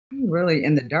really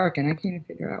in the dark, and I can't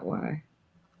figure out why.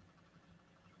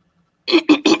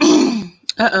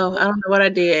 Uh-oh, I don't know what I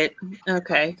did.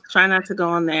 Okay, try not to go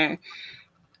on there.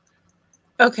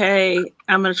 Okay,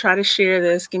 I'm going to try to share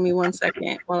this. Give me 1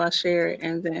 second while I share it,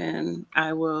 and then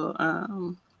I will,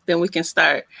 then we can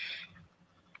start.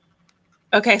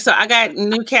 Okay, so I got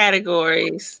new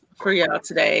categories for y'all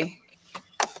today.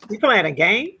 You playing a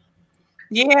game?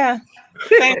 Yeah,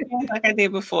 same thing like I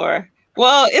did before.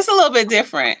 Well, it's a little bit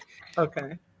different.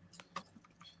 Okay.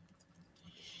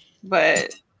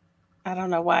 But I don't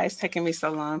know why it's taking me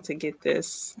so long to get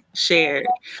this shared.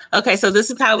 Okay, so this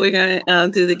is how we're going to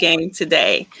do the game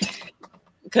today.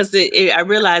 Because I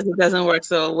realize it doesn't work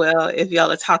so well if y'all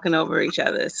are talking over each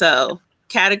other. So,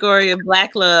 category of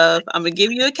Black love. I'm going to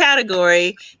give you a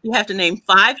category. You have to name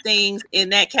 5 things in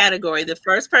that category. The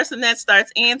first person that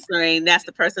starts answering, that's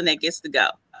the person that gets to go.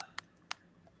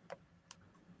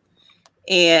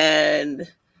 And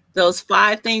those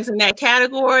 5 things in that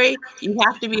category, you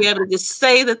have to be able to just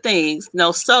say the things.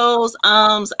 No so's,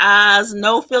 ahs,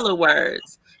 no filler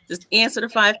words. Just answer the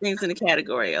 5 things in the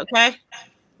category, okay?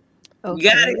 Okay. You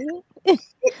got it?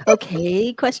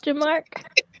 Okay, question mark.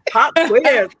 Pop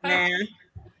quiz, man.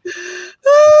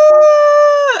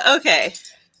 Okay.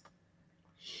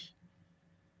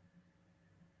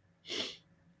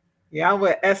 Yeah, I'm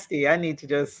with Estee. I need to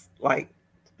just like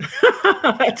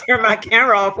turn my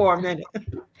camera off for a minute.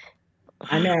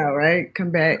 I know, right?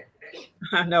 Come back.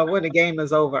 I know when the game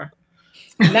is over.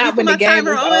 Not when the game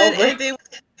is over.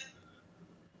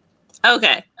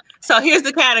 Okay. So here's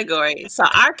the category. So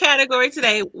our category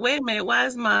today. Wait a minute. Why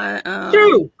is my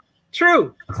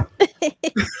True.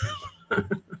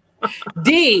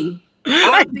 D.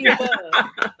 All of the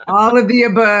above. All of the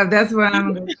above. That's what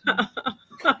I'm.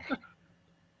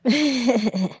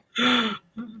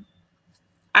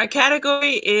 Our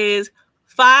category is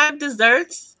 5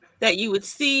 desserts that you would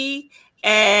see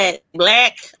at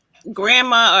Black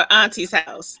grandma or auntie's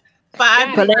house.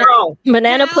 5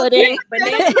 banana pudding,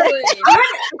 Banana pudding.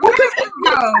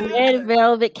 red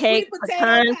velvet cake,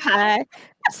 pecan pie,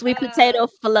 sweet potato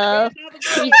fluff,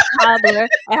 peach cobbler,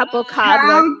 apple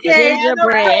cobbler,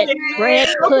 gingerbread, bread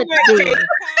pudding,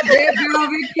 Red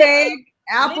velvet cake,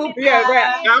 apple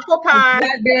pie, apple pie,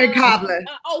 blackberry cobbler.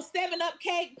 7-Up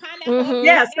cake, pineapple.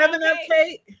 Yeah, 7-Up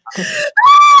cake,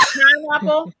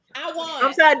 pineapple. I won.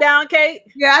 Upside down cake.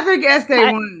 Yeah, I think Estee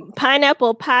won.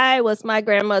 Pineapple pie was my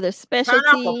grandmother's specialty.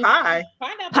 Pineapple pie.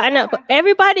 Pineapple.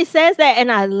 Everybody says that,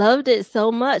 and I loved it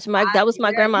so much. That was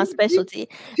my grandma's specialty.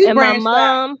 And my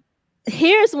mom.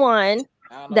 Here's one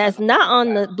that's not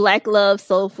on the Black Love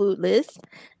Soul Food list.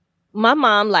 My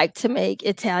mom liked to make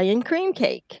Italian cream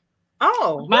cake.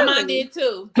 Oh, my mom did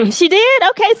too. She did?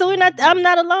 Okay, so I'm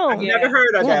not alone. I've never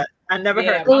heard of that. I never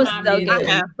heard of it. Was so good.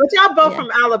 But y'all both from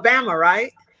Alabama,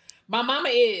 right? My mama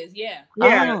is, yeah.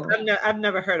 Yeah, I've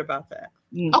never heard about that.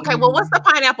 Okay, well, what's the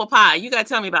pineapple pie? You gotta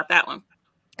tell me about that one.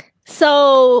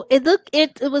 So it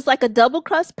was like a double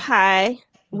crust pie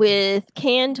with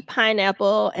canned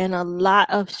pineapple and a lot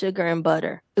of sugar and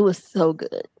butter. It was so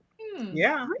good.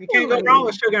 Yeah, you can't go wrong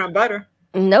with sugar and butter.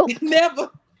 Nope. Never.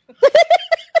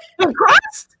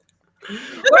 Crust?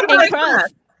 What about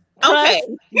crust? Okay.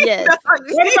 Yes.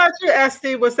 What about you,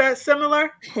 Estee? Was that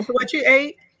similar to what you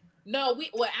ate? No,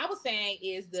 what I was saying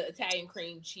is the Italian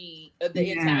cream cheese,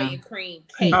 Italian cream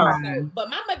cake. So, but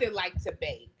my mother liked to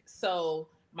bake. So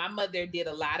my mother did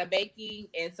a lot of baking.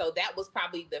 And so that was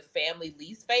probably the family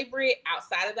least favorite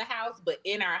outside of the house. But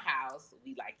in our house,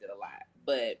 we liked it a lot.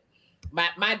 But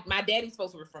my daddy's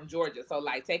folks were from Georgia. So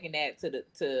like taking that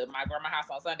to my grandma's house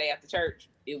on Sunday after church,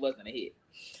 it wasn't a hit.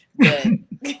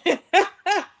 But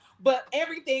but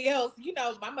everything else,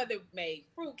 my mother made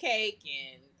fruit cake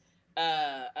and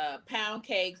pound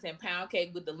cakes and pound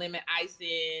cake with the lemon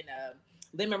icing,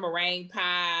 lemon meringue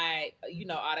pie,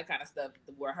 all that kind of stuff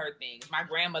were her things. My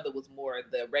grandmother was more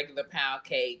the regular pound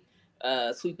cake,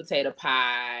 sweet potato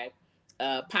pie,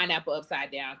 pineapple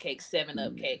upside down cake,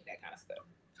 7-Up cake, that kind of stuff.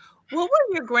 What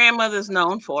were your grandmothers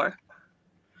known for?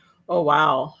 Oh,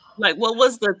 wow. Like, what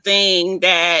was the thing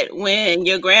that when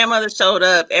your grandmother showed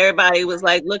up, everybody was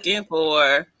like looking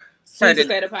for? Sweet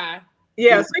potato pie.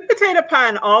 Yeah, sweet potato pie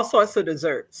and all sorts of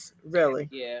desserts, really.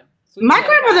 Yeah. My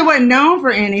grandmother wasn't known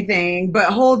for anything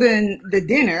but holding the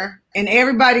dinner, and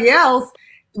everybody else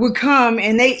would come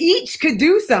and they each could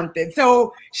do something.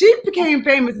 So she became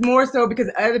famous more so because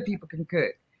other people can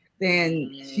cook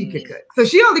than she could cook. So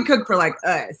she only cooked for like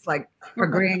us, like her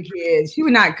grandkids. She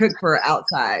would not cook for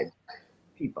outside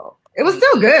people. It was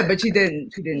still good, but she didn't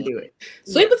do it.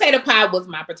 Sweet potato pie was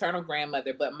my paternal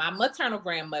grandmother, but my maternal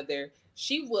grandmother,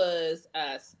 she was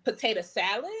potato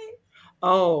salad.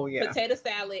 Oh yeah. Potato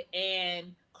salad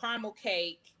and caramel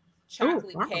cake,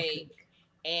 chocolate cake,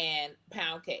 and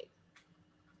pound cake.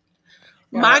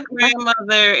 My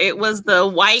grandmother, it was the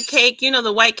white cake, you know,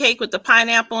 the white cake with the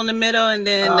pineapple in the middle and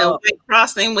then the white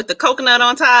frosting with the coconut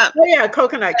on top. Oh yeah,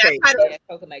 coconut cake. Yeah,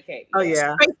 coconut cake. Oh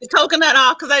yeah. Scrape the coconut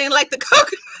off because I didn't like the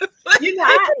coconut. You know,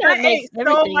 I ate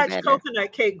so much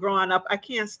coconut cake growing up. I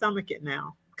can't stomach it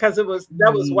now because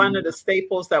that was one of the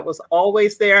staples that was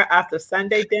always there after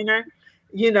Sunday dinner.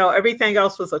 You know, everything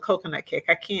else was a coconut cake.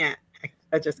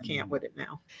 I just can't with it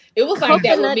now. It was like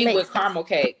that with me with caramel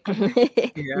cake.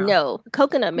 No,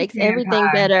 coconut makes everything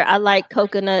better. I like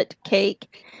coconut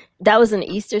cake. That was an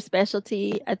Easter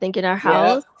specialty, I think, in our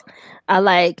house. I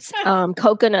liked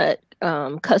coconut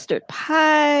custard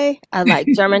pie. I like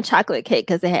German chocolate cake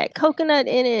because it had coconut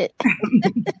in it.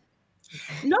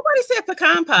 Nobody said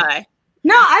pecan pie.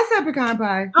 No, I said pecan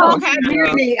pie. Oh, okay.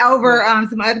 Over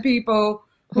some other people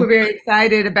who were very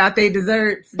excited about their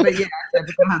desserts, but yeah, I said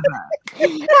pecan pie.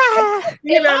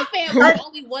 In my family,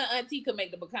 only one auntie could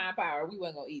make the pecan pie, or we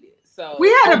weren't gonna eat it. So we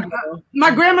had my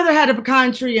grandmother had a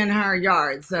pecan tree in her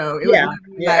yard, so it was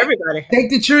like, everybody take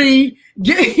the tree,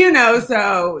 you know.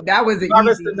 So that was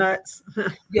harvest the nuts.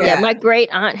 Yeah, my great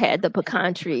aunt had the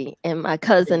pecan tree, and my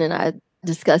cousin and I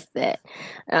discussed that.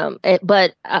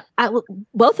 But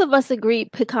both of us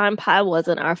agreed pecan pie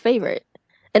wasn't our favorite,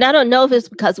 and I don't know if it's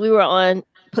because we were on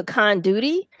pecan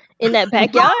duty in that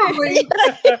backyard.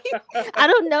 I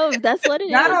don't know if that's what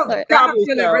it is. Pecan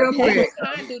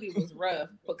duty was rough.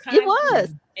 It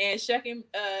was. And shelling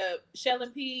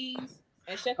peas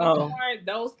and shucking corn,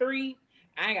 those three,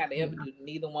 I ain't got to ever do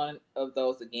neither one of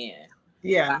those again.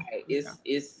 Yeah. Like,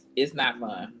 it's not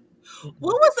fun.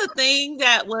 What was the thing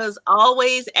that was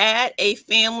always at a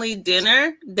family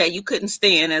dinner that you couldn't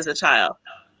stand as a child,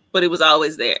 but it was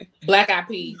always there? Black eyed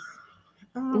peas.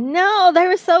 No, they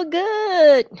were so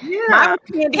good. Yeah.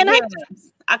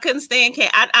 I couldn't stand candy.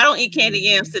 I don't eat candy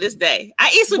yams to this day. I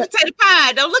eat sweet potato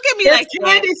pie. Don't look at me like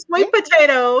candy sweet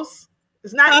potatoes.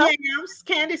 It's not yams.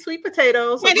 Candy sweet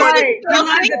potatoes. That's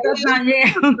not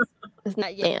yams. It's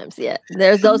not yams. Yeah,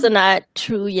 those are not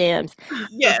true yams.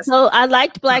 Yes. So I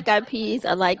liked black eyed peas.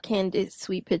 I like candied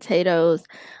sweet potatoes.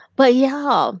 But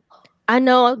y'all, I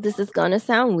know this is gonna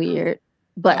sound weird,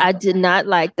 but I did not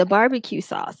like the barbecue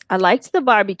sauce. I liked the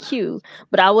barbecue,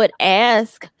 but I would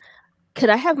ask, could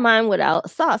I have mine without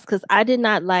sauce? Because I did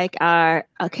not like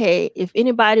if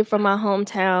anybody from my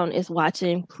hometown is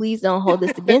watching, please don't hold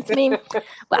this against me.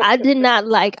 But I did not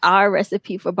like our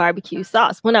recipe for barbecue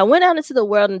sauce. When I went out into the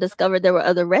world and discovered there were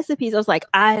other recipes, I was like,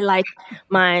 I like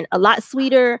mine a lot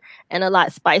sweeter and a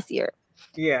lot spicier.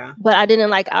 Yeah. But I didn't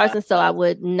like ours, and so I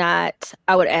would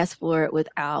ask for it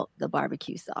without the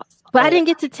barbecue sauce. But I didn't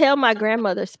get to tell my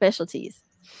grandmother's specialties.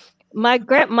 My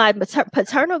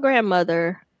paternal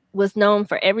grandmother was known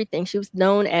for everything. She was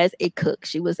known as a cook.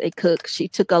 She was a cook. She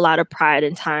took a lot of pride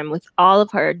and time with all of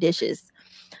her dishes,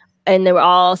 and they were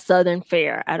all Southern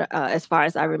fare, as far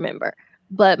as I remember.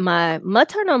 But my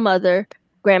maternal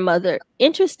grandmother,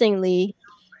 interestingly,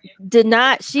 did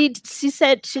not. She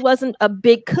said she wasn't a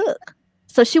big cook.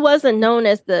 So she wasn't known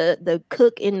as the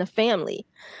cook in the family.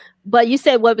 But you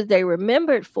said what was they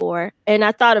remembered for? And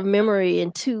I thought of memory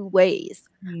in two ways.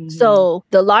 Mm-hmm. So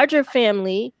the larger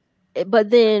family,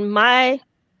 but then my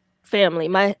family,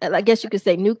 I guess you could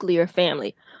say nuclear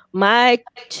family, my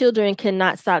children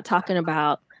cannot stop talking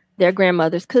about their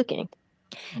grandmother's cooking.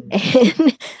 Mm-hmm.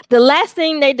 And the last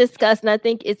thing they discussed, and I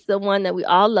think it's the one that we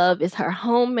all love, is her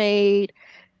homemade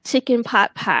chicken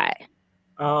pot pie.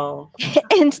 Oh.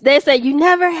 And they say you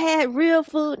never had real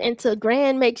food until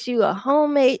Gran makes you a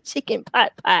homemade chicken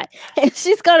pot pie. And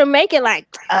she's going to make it like,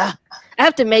 I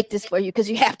have to make this for you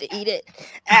because you have to eat it.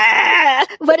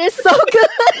 But it's so good.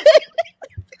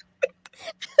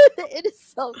 It is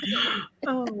so good.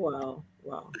 Oh, wow.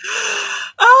 Wow.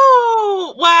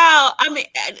 Oh, wow. I mean,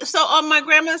 so on my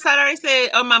grandma's side, I already said,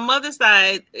 on my mother's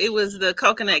side, it was the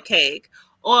coconut cake.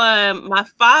 On my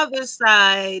father's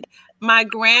side, my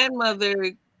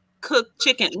grandmother cooked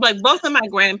chicken. Like both of my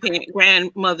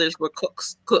grandmothers were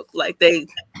cooks. I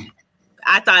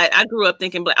grew up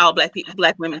thinking all black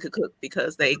women could cook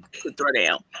because they could throw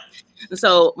down. And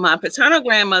so my paternal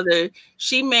grandmother,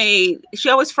 she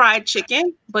always fried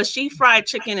chicken, but she fried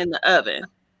chicken in the oven.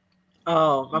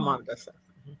 Oh, my mom does that.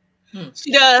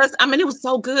 She does. I mean, it was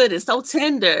so good and so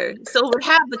tender. So it would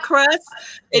have the crust.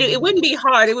 It wouldn't be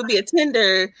hard. It would be a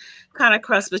tender kind of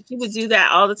crust, but she would do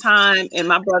that all the time. And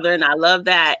my brother and I love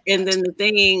that. And then the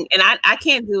thing, and I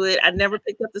can't do it. I never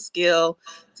picked up the skill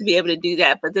to be able to do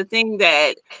that. But the thing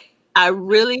that I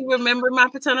really remember my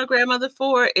paternal grandmother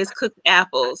for is cooked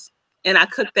apples. and I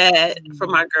cooked that for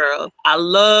my girl. I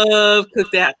love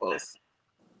cooked apples.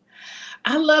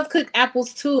 I love cooked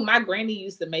apples too. My granny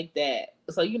used to make that.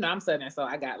 So you know I'm Southern, so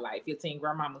I got like 15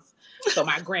 grandmamas. So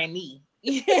my granny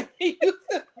used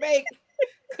to make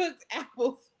cooked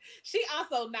apples. She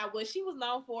also, now what she was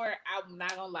known for, I'm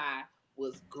not gonna lie,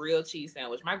 was grilled cheese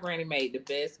sandwich. My granny made the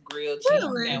best grilled cheese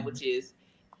sandwiches.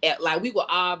 Like we would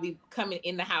all be coming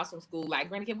in the house from school like,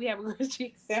 Granny, can we have a grilled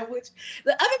cheese sandwich?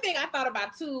 The other thing I thought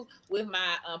about too with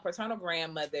my paternal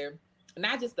grandmother,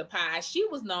 not just the pie, she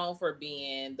was known for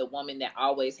being the woman that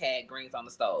always had greens on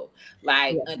the stove.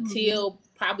 Like until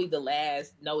probably the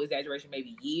last, no exaggeration,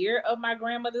 maybe year of my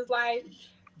grandmother's life,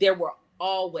 there were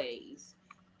always,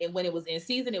 and when it was in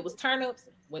season, it was turnips.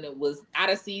 When it was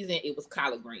out of season, it was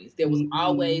collard greens. There was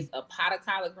always a pot of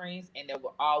collard greens, and there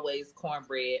were always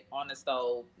cornbread on the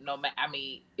stove.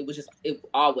 It was just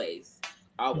always.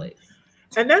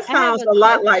 And that sounds a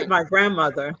lot like my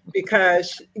grandmother,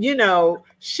 because you know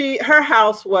her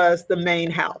house was the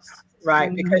main house,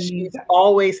 right? Because she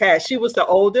was the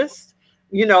oldest,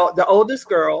 you know, the oldest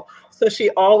girl. So she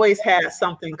always had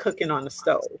something cooking on the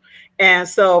stove. And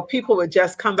so people would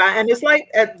just come by. And it's like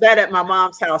that at my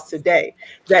mom's house today,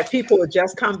 that people would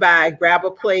just come by, grab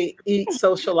a plate, eat,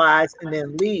 socialize, and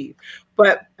then leave.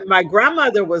 But my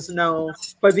grandmother was known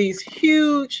for these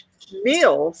huge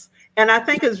meals. And I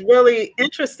think it's really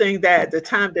interesting that at the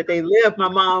time that they lived, my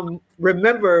mom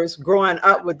remembers growing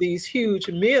up with these huge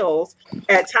meals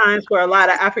at times where a lot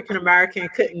of African-American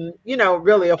couldn't, you know,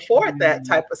 really afford that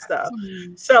type of stuff.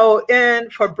 So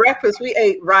for breakfast, we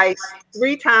ate rice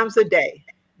 3 times a day,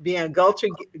 being Gullah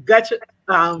Geechee.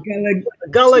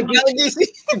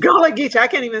 I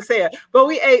can't even say it. But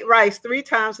we ate rice 3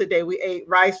 times a day. We ate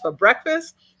rice for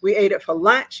breakfast, we ate it for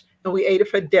lunch, and we ate it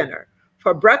for dinner.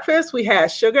 For breakfast, we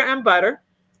had sugar and butter.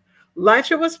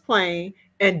 Lunch, it was plain.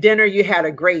 And dinner, you had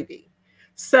a gravy.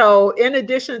 So in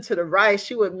addition to the rice,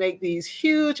 she would make these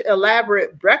huge,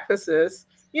 elaborate breakfasts,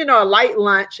 you know, a light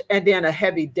lunch, and then a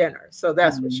heavy dinner. So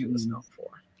that's what she was known for.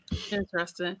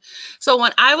 Interesting. So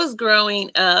when I was growing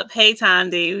up, hey,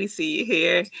 Thandi, we see you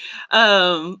here.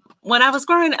 When I was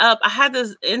growing up, I had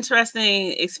this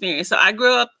interesting experience. So I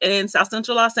grew up in South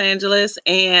Central Los Angeles,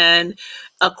 and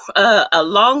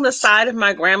along the side of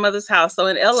my grandmother's house. So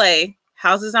in LA,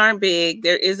 houses aren't big.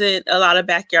 There isn't a lot of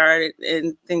backyard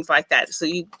and things like that. So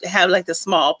you have like the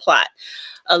small plot.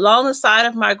 Along the side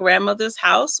of my grandmother's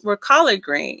house were collard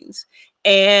greens.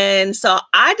 And so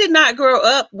I did not grow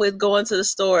up with going to the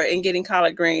store and getting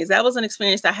collard greens. That was an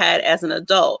experience I had as an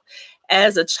adult.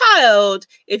 As a child,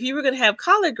 if you were going to have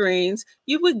collard greens,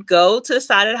 you would go to the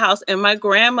side of the house, and my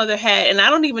grandmother had, and I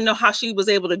don't even know how she was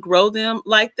able to grow them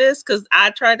like this, because I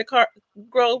tried to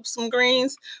grow some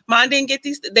greens. Mine didn't get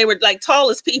these. They were like tall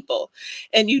as people.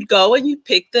 And you'd go and you'd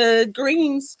pick the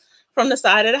greens from the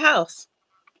side of the house.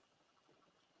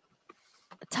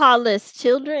 Tallest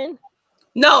children?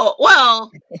 No,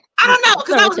 well, I don't know,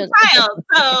 because I was a child.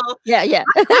 So yeah.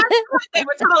 I feel like they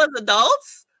were tall as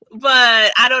adults,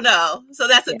 but I don't know. So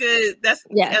that's a good, that's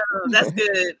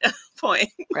good point.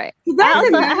 Right.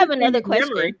 I have another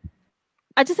question.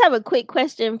 I just have a quick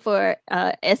question for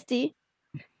Estee.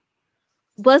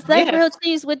 Was that grilled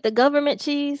cheese with the government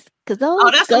cheese? Because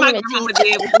that's what my grandma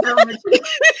did with the government cheese.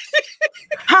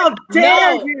 How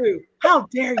dare you? How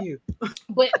dare you?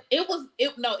 But it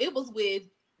was with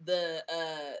the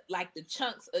like the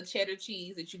chunks of cheddar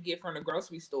cheese that you get from the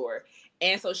grocery store.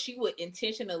 And so she would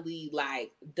intentionally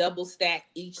like double stack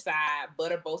each side,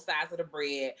 butter both sides of the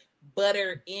bread,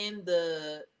 butter in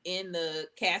the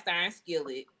cast iron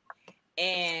skillet.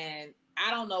 And I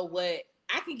don't know what,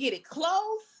 I can get it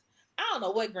close. I don't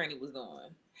know what Granny was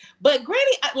doing. But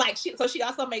Granny, she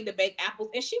also made the baked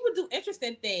apples, and she would do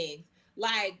interesting things.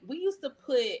 Like, we used to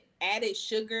put added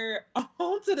sugar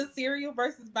onto the cereal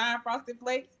versus buying Frosted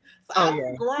Flakes. So I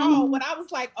was grown when I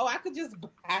was like, I could just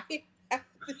buy it.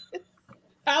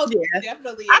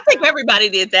 Definitely. I think everybody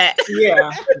did that. Yeah.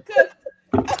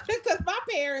 Because my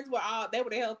parents they were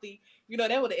the healthy,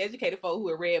 they were the educated folk who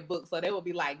had read books. So they would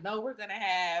be like, no, we're going to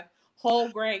have whole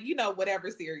grain, whatever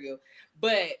cereal.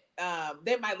 But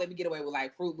they might let me get away with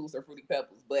like Fruit Loops or Fruity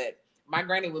Pebbles. But my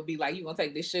granny would be like, you gonna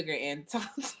take this sugar and toss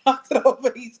it over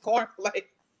these cornflakes.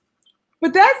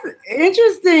 But that's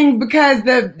interesting, because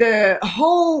the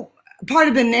whole part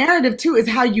of the narrative too is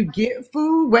how you get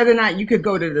food, whether or not you could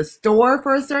go to the store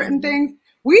for certain things.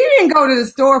 We didn't go to the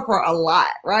store for a lot,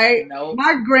 right? No.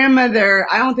 My grandmother,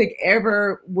 I don't think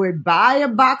ever would buy a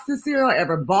box of cereal,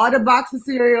 ever bought a box of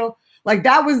cereal. Like,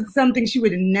 that was something she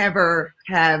would never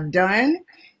have done.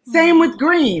 Same with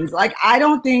greens. Like, I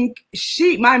don't think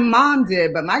my mom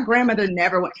did, but my grandmother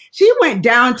never went. She went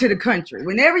down to the country.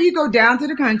 Whenever you go down to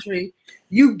the country,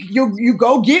 you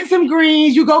go get some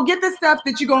greens. You go get the stuff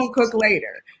that you're going to cook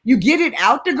later. You get it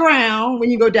out the ground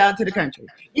when you go down to the country.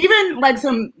 Even like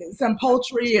some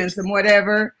poultry and some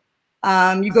whatever,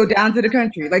 you go down to the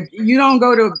country. Like, you don't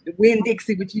go to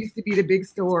Winn-Dixie, which used to be the big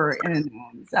store in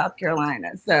South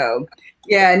Carolina. So,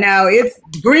 yeah, no,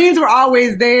 greens were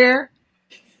always there.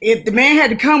 If the man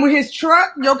had to come with his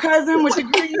truck, your cousin with the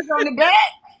greens on the back,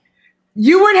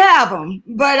 you would have them.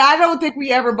 But I don't think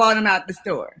we ever bought them out the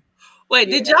store.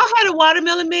 Wait, did y'all have a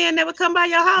watermelon man that would come by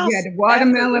your house? Yeah, the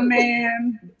watermelon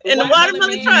man. And the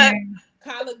watermelon truck.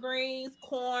 Collard greens,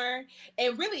 corn,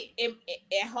 and really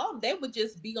at home they would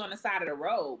just be on the side of the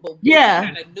road. But we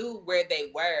kind of knew where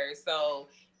they were. So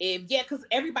because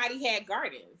everybody had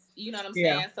gardens. You know what I'm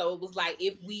saying? So it was like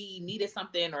if we needed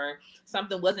something or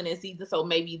something wasn't in season, so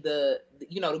maybe the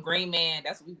green man,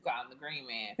 that's what we call him, the green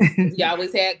man. He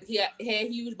always had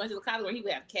huge bunches of collard. He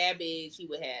would have cabbage, he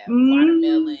would have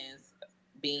watermelons,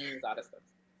 beans, all that stuff.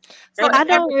 So I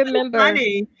don't remember.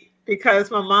 Funny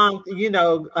because my mom,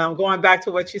 going back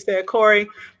to what you said, Corrie,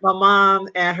 my mom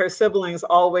and her siblings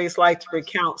always liked to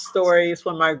recount stories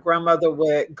when my grandmother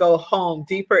would go home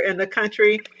deeper in the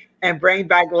country and bring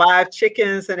back live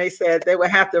chickens. And they said they would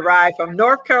have to ride from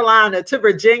North Carolina to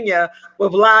Virginia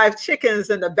with live chickens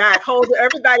in the back,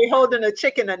 everybody holding a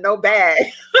chicken and no bag.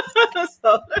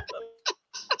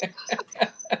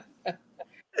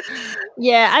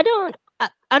 Yeah, I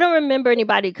don't remember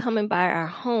anybody coming by our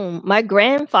home. My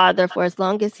grandfather, for as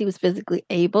long as he was physically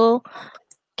able,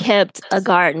 kept a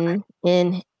garden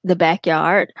in the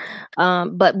backyard.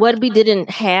 But what we didn't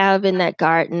have in that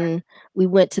garden, we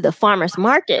went to the farmer's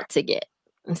market to get.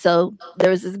 And so there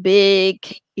was this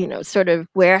big, sort of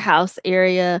warehouse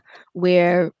area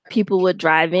where people would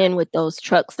drive in with those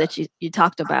trucks that you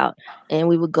talked about. And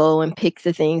we would go and pick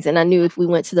the things. And I knew if we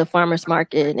went to the farmer's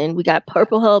market and we got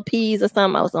purple hull peas or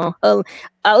something,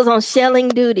 I was on shelling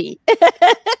duty.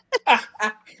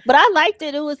 But I liked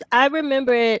it. I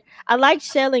remember it. I liked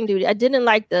shelling duty. I didn't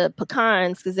like the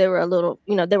pecans because they were a little,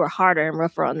 they were harder and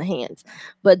rougher on the hands.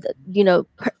 But,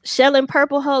 shelling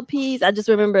purple hull peas, I just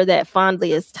remember that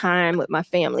fondly as time with my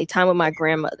family, time with my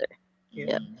grandmother.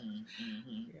 Yeah.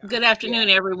 Good afternoon,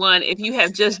 everyone. If you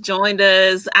have just joined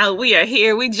us, we are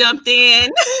here. We jumped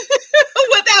in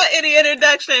without any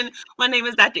introduction. My name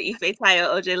is Dr.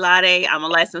 Ifetayo Ojelade. I'm a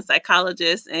licensed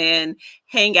psychologist and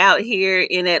hang out here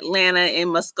in Atlanta in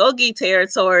Muskogee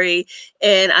territory.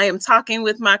 And I am talking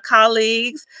with my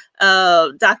colleagues,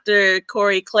 Dr.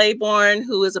 Corrie Claiborne,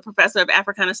 who is a professor of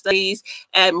Africana Studies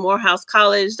at Morehouse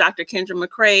College, Dr. Kenja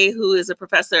McCray, who is a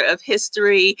professor of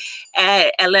history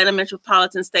at Atlanta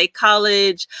Metropolitan State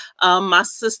College, my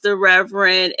sister,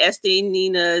 Reverend Estee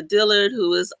Nena Dillard,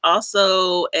 who is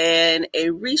also an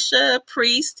Orisha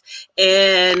priest,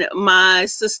 and my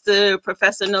sister,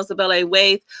 Professor Nozibele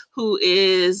Waithe, who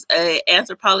is an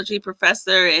anthropology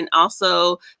professor and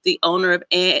also the owner of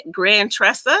Grand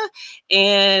Tressa.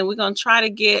 And we're going to try to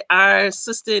get our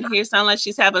sister in here. Sound like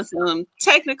she's having some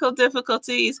technical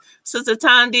difficulties. Sister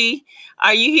Thandi,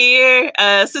 are you here?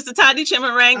 Sister Thandi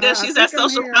Chimurenga, she's our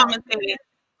social commentator.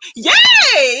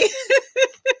 Yay!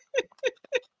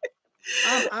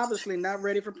 I'm obviously not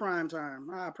ready for prime time.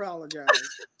 I apologize.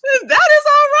 That is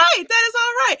all right. That is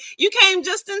all right. You came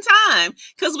just in time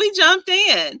because we jumped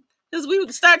in. Because we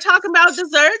would start talking about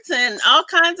desserts and all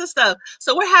kinds of stuff.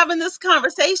 So we're having this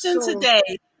conversation today.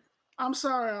 I'm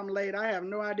sorry I'm late. I have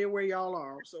no idea where y'all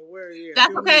are. So where are you?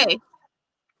 That's okay.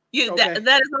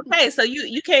 That is okay. So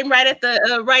you came right at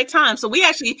the right time. So we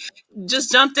actually just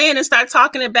jumped in and started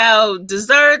talking about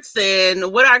desserts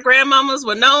and what our grandmamas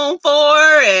were known for,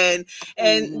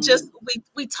 and just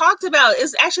we talked about,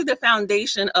 it's actually the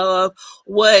foundation of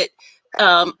what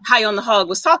High on the Hog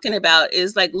was talking about,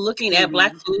 is like looking at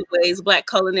Black foodways, Black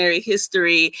culinary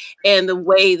history, and the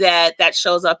way that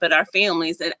shows up in our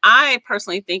families. And I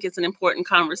personally think it's an important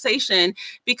conversation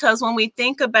because when we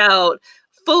think about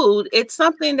food, it's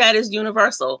something that is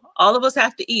universal. All of us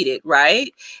have to eat it,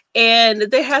 right? And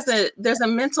there's a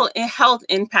mental health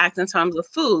impact in terms of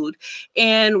food.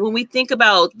 And when we think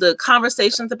about the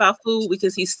conversations about food, we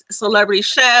can see celebrity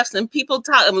chefs and people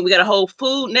talk. I mean, we got a whole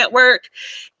food network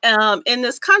in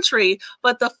this country,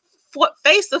 but the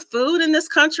face of food in this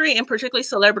country, and particularly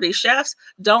celebrity chefs,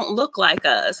 don't look like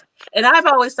us. And I've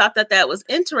always thought that was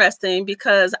interesting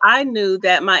because I knew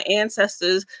that my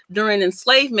ancestors during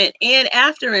enslavement and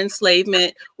after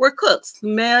enslavement were cooks,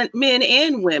 men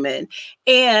and women.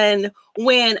 And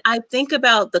when I think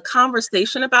about the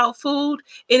conversation about food,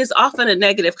 it is often a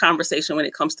negative conversation when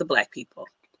it comes to Black people.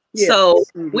 So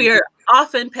we are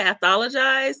often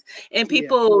pathologized, and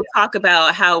people talk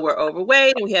about how we're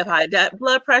overweight and we have high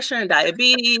blood pressure and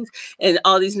diabetes and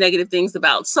all these negative things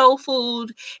about soul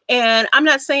food. And I'm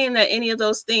not saying that any of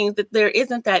those things, that there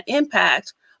isn't that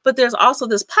impact, but there's also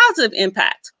this positive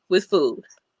impact with food.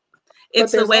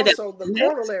 It's the way that the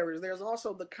corollaries. There's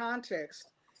also the context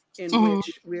in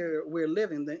which we're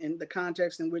living, in the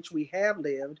context in which we have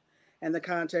lived, and the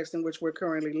context in which we're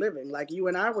currently living. Like you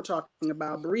and I were talking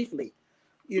about briefly.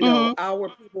 You know, our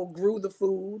people grew the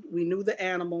food. We knew the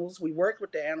animals. We worked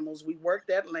with the animals. We worked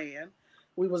that land.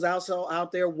 We was also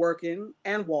out there working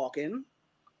and walking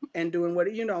and doing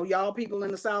what, you know, y'all people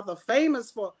in the South are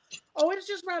famous for. Oh, it's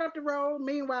just right up the road.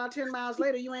 Meanwhile, 10 miles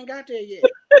later, you ain't got there yet.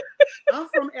 I'm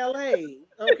from LA.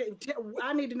 Okay,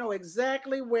 I need to know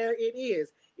exactly where it is.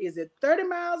 Is it 30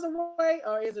 miles away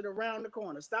or is it around the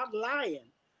corner? Stop lying.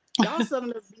 Y'all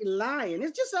Southerners be lying.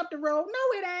 It's just up the road.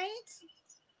 No, it ain't.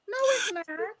 No, it's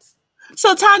not.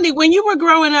 So, Thandi, when you were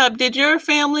growing up, did your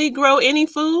family grow any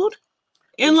food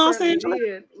in Los Angeles?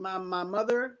 Did. My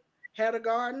mother had a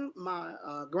garden. My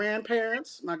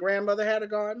grandparents, my grandmother had a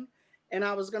garden. And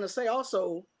I was going to say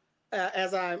also,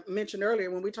 as I mentioned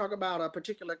earlier, when we talk about a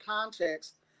particular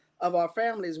context of our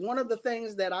families, one of the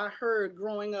things that I heard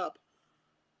growing up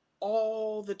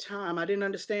all the time, I didn't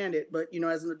understand it, but, you know,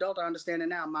 as an adult, I understand it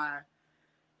now.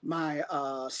 My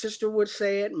sister would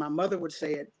say it. My mother would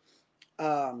say it.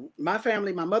 My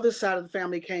family, my mother's side of the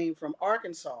family came from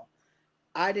Arkansas.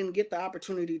 I didn't get the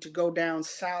opportunity to go down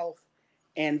south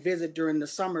and visit during the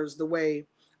summers the way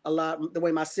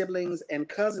my siblings and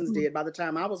cousins did. By the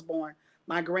time I was born,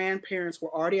 my grandparents were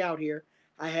already out here.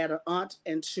 I had an aunt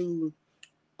and two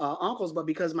uncles, but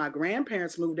because my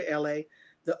grandparents moved to LA,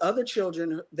 the other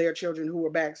children, their children who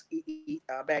were back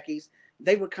east,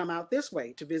 they would come out this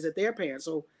way to visit their parents.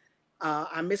 So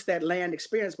I missed that land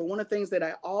experience. But one of the things that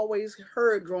I always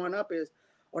heard growing up is,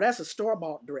 oh, that's a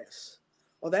store-bought dress.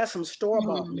 Or that's some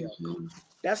store-bought milk.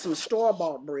 That's some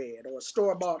store-bought bread or a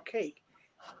store-bought cake.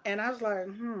 And I was like,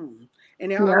 And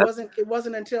it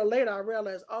wasn't until later I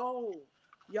realized, oh,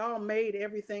 y'all made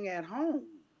everything at home.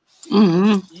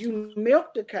 You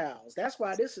milked the cows. That's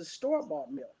why this is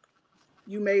store-bought milk.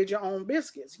 You made your own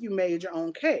biscuits. You made your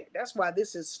own cake. That's why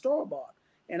this is store-bought.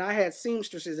 And I had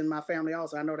seamstresses in my family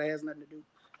also. I know that has nothing to do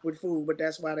with food, but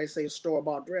that's why they say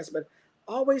store-bought dress. But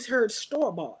I always heard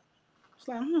store-bought. It's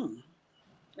like,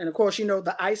 And of course, you know,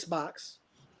 the ice box.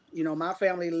 You know, my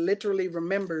family literally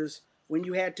remembers when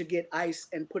you had to get ice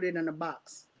and put it in a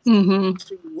box to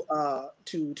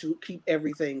keep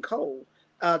everything cold.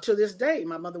 To this day,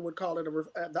 my mother would call it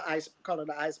the ice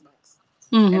box,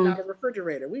 and not a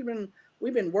refrigerator. We've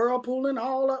been whirlpooling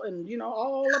all up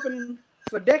and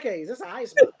for decades. It's an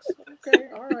ice box. Okay,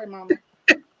 all right, Mama.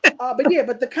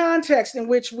 But the context in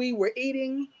which we were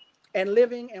eating and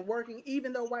living and working,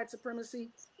 even though white supremacy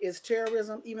is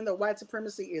terrorism, even though white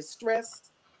supremacy is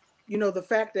stress, you know, the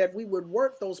fact that we would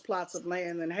work those plots of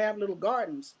land and have little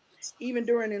gardens, even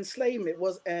during enslavement,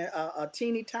 was a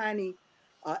teeny tiny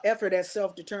effort at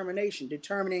self-determination,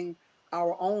 determining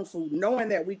our own food, knowing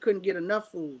that we couldn't get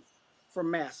enough food from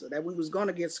massa, that we was going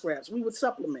to get scraps. We would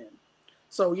supplement.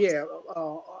 So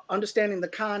understanding the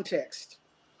context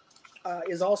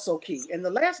is also key. And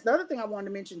the other thing I wanted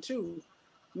to mention too,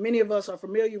 many of us are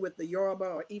familiar with the Yoruba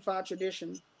or Ifa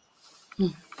tradition.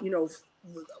 You know,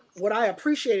 what I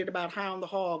appreciated about Hound the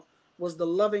Hog was the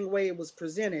loving way it was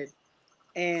presented.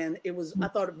 And it was, I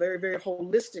thought, a very, very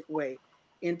holistic way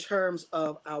in terms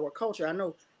of our culture. I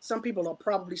know some people are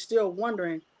probably still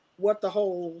wondering what the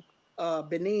whole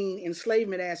Benin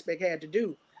enslavement aspect had to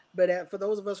do. But for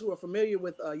those of us who are familiar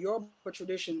with Yoruba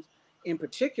traditions in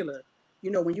particular, you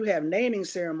know, when you have naming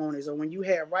ceremonies or when you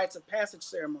have rites of passage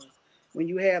ceremonies, when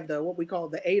you have what we call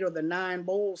the 8 or the 9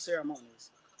 bowl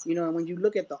ceremonies, you know, and when you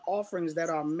look at the offerings that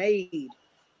are made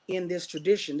in this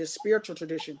tradition, this spiritual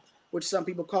tradition, which some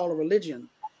people call a religion,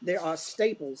 there are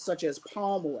staples such as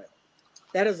palm oil.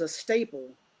 That is a staple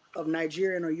of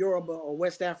Nigerian or Yoruba or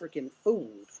West African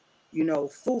food. You know,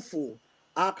 fufu,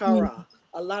 akara,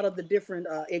 a lot of the different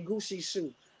egusi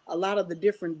soup, a lot of the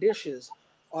different dishes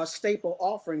are staple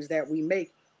offerings that we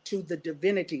make to the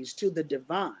divinities, to the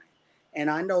divine. And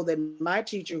I know that my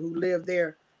teacher who lived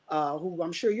there, who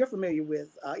I'm sure you're familiar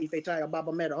with, Ifetayo,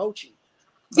 Baba Metahochi.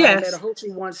 Baba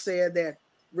Metahochi once said that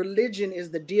religion is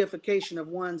the deification of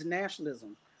one's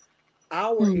nationalism.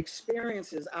 Our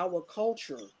experiences, our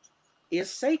culture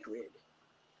is sacred.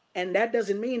 And that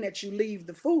doesn't mean that you leave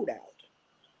the food out.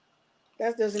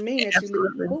 That doesn't mean that you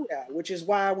leave the food out, which is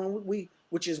why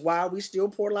we still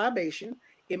pour libation.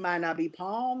 It might not be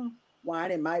palm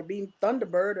wine, it might be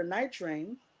Thunderbird or Night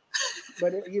Train,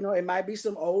 but it might be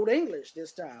some old English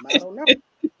this time. I don't know.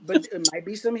 But it might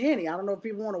be some Henny. I don't know if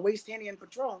people want to waste Henny and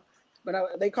Patron, but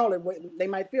they call it, they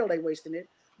might feel they're wasting it.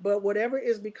 But whatever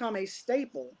is become a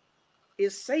staple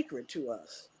is sacred to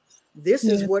us. This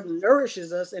is what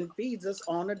nourishes us and feeds us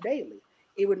on a daily.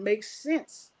 It would make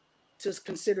sense to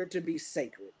consider it to be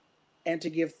sacred and to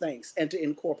give thanks and to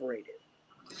incorporate it.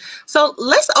 So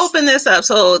let's open this up.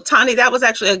 So Tani, that was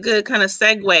actually a good kind of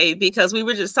segue because we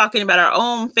were just talking about our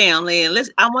own family, and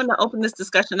I want to open this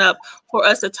discussion up for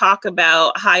us to talk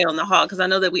about High on the Hog, because I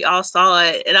know that we all saw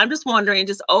it, and I'm just wondering,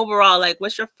 just overall, like,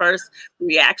 what's your first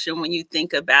reaction when you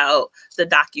think about the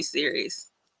docuseries?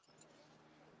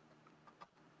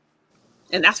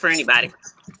 And that's for anybody.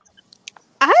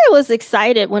 I was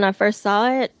excited when I first saw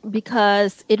it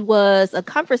because it was a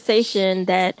conversation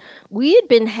that we had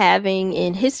been having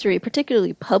in history,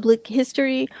 particularly public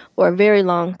history, for a very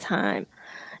long time,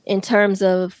 in terms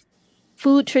of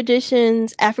food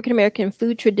traditions, African-American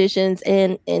food traditions,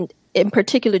 and in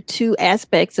particular, two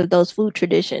aspects of those food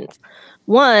traditions.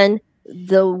 One,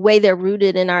 the way they're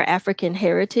rooted in our African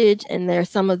heritage, and they're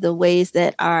some of the ways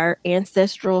that our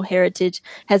ancestral heritage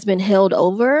has been held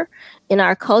over in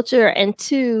our culture, and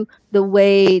two, the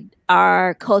way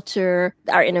our culture,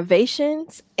 our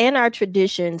innovations, and our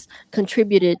traditions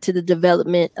contributed to the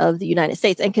development of the United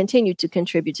States and continue to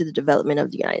contribute to the development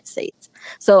of the United States.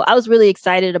 So I was really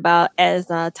excited about, as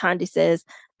Thandi says,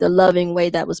 the loving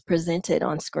way that was presented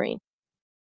on screen.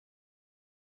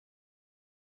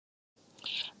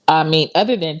 I mean,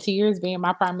 other than tears being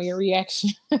my primary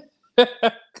reaction,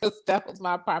 because that was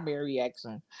my primary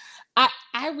reaction,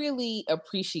 I really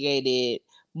appreciated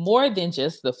more than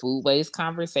just the food waste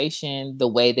conversation, the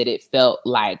way that it felt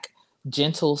like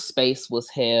gentle space was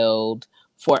held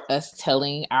for us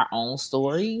telling our own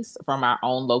stories from our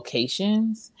own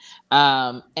locations.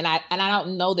 And I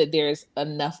don't know that there's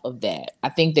enough of that. I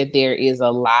think that there is a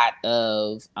lot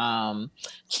of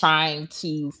trying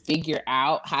to figure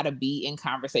out how to be in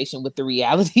conversation with the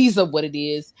realities of what it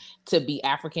is to be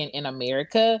African in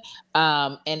America.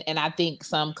 And I think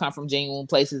some come from genuine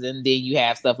places, and then you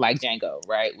have stuff like Django,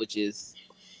 right? Which is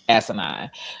asinine.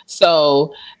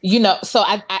 So, so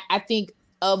I think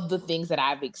of the things that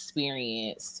I've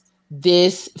experienced,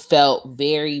 this felt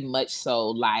very much so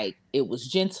like it was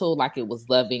gentle, like it was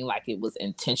loving, like it was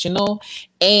intentional.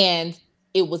 And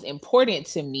it was important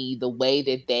to me the way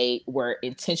that they were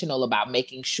intentional about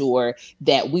making sure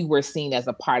that we were seen as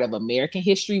a part of American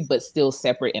history, but still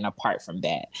separate and apart from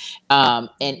that.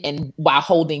 And while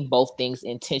holding both things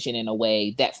in tension in a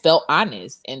way that felt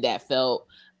honest and that felt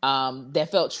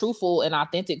truthful and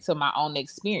authentic to my own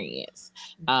experience.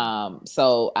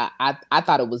 So I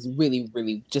thought it was really,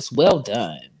 really just well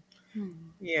done.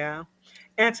 Yeah.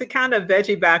 And to kind of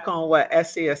veggie back on what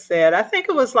Estee said, I think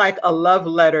it was like a love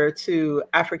letter to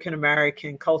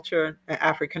African-American culture and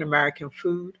African-American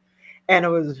food. And it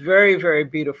was very, very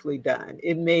beautifully done.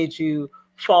 It made you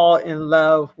fall in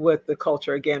love with the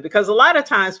culture again, because a lot of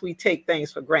times we take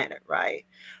things for granted, right?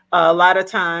 A lot of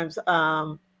times,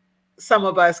 some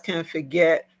of us can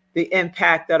forget the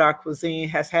impact that our cuisine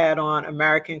has had on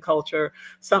American culture.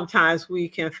 Sometimes we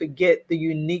can forget the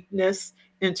uniqueness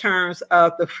in terms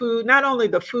of the food, not only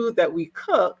the food that we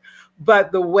cook,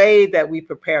 but the way that we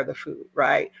prepare the food,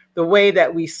 right? The way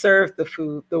that we serve the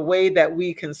food, the way that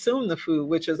we consume the food,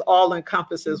 which is all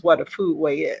encompasses what a food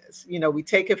way is. We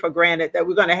take it for granted that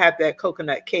we're going to have that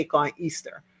coconut cake on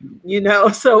Easter,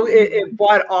 so it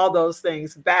brought all those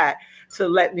things back to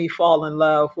let me fall in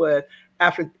love with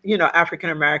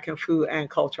African-American food and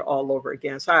culture all over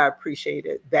again. So I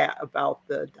appreciated that about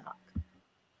the doc.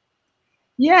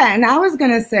 Yeah, and I was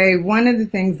going to say one of the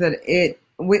things that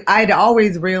I'd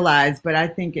always realized, but I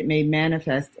think it made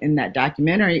manifest in that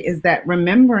documentary, is that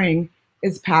remembering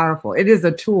is powerful. It is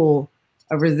a tool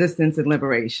of resistance and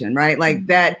liberation, right? Like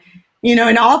that,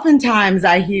 and oftentimes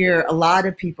I hear a lot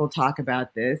of people talk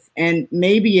about this, and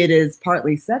maybe it is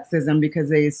partly sexism because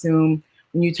they assume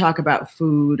when you talk about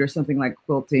food or something like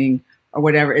quilting or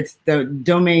whatever, it's the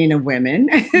domain of women.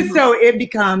 So it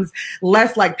becomes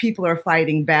less like people are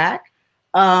fighting back.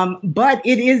 But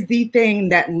it is the thing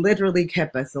that literally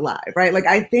kept us alive, right? Like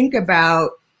I think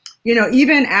about,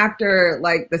 even after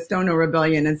like the Stono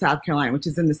Rebellion in South Carolina, which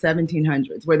is in the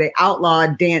 1700s, where they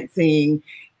outlawed dancing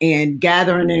and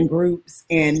gathering in groups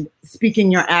and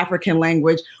speaking your African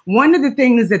language. One of the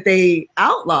things that they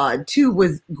outlawed too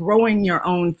was growing your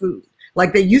own food.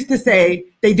 Like they used to say,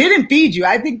 they didn't feed you.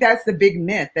 I think that's the big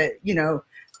myth that,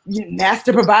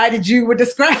 master provided you with the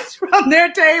scraps from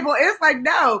their table. It's like,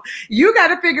 no, you got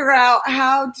to figure out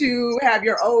how to have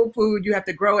your own food. You have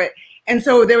to grow it. And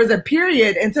so there was a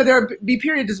period, and so there would be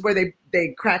periods where they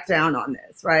cracked down on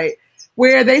this, right?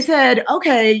 Where they said,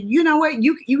 okay, you know what,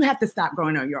 you have to stop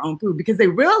growing on your own food, because they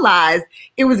realized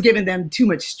it was giving them too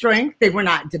much strength. They were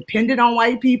not dependent on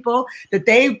white people, that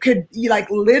they could like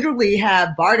literally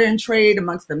have barter and trade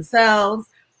amongst themselves,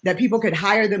 that people could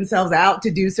hire themselves out to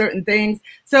do certain things.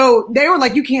 So they were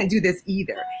like, you can't do this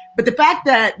either. But the fact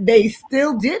that they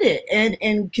still did it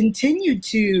and continued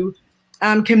to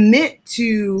commit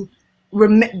to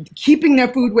keeping their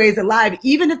foodways alive,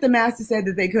 even if the master said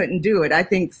that they couldn't do it, I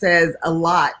think says a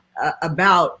lot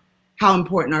about how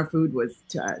important our food was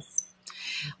to us.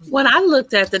 When I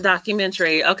looked at the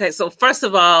documentary, okay, so first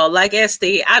of all, like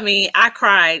Estee, I mean, I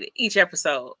cried each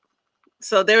episode.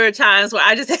 So there were times where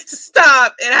I just had to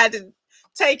stop and I had to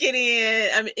take it in.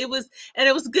 I mean, it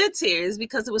was good tears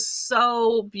because it was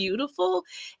so beautiful.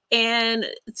 And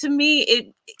to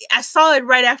me, I saw it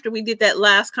right after we did that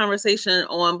last conversation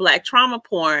on Black trauma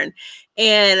porn.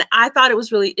 And I thought it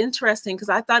was really interesting because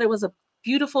I thought it was a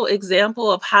beautiful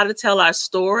example of how to tell our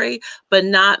story, but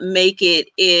not make it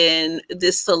in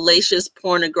this salacious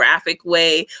pornographic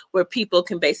way where people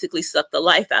can basically suck the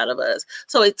life out of us.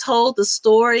 So it told the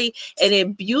story and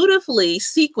it beautifully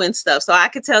sequenced stuff. So I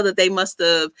could tell that they must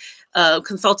have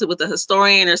consulted with a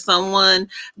historian or someone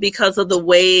because of the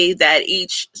way that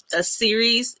each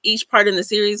part in the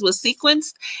series was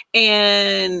sequenced.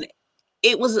 And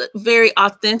it was very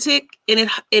authentic, and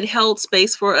it held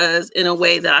space for us in a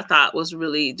way that I thought was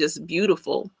really just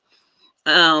beautiful.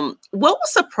 What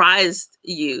surprised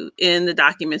you in the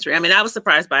documentary? I mean, I was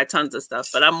surprised by tons of stuff,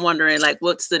 but I'm wondering, like,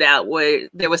 what stood out where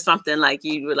there was something like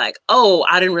you were like, oh,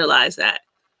 I didn't realize that.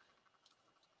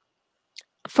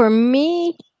 For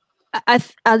me,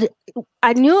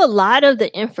 I knew a lot of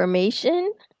the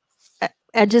information.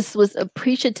 I just was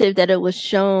appreciative that it was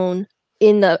shown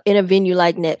in a venue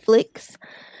like Netflix.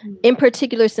 In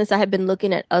particular, since I had been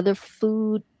looking at other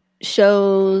food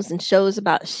shows and shows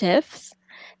about chefs,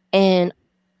 and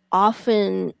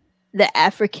often the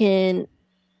African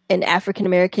and African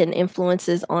American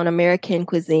influences on American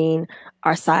cuisine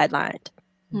are sidelined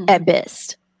at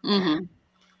best.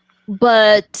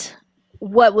 But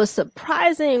what was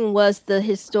surprising was the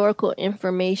historical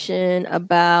information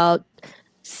about,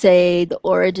 say, the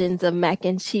origins of mac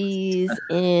and cheese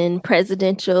in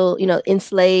presidential,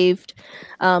 enslaved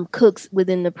cooks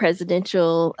within the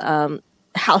presidential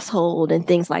household and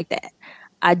things like that.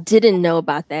 I didn't know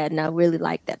about that, and I really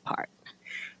liked that part.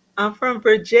 I'm from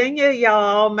Virginia,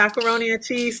 y'all. Macaroni and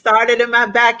cheese started in my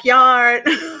backyard.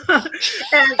 And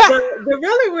the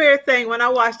really weird thing, when I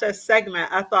watched that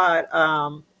segment, I thought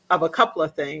of a couple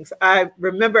of things. I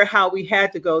remember how we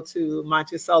had to go to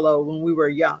Monticello when we were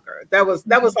younger. That was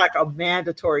like a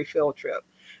mandatory field trip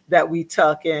that we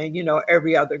took, and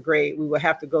every other grade we would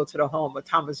have to go to the home of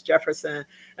Thomas Jefferson.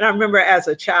 And I remember as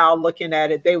a child looking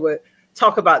at it, they would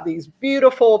talk about these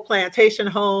beautiful plantation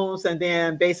homes, and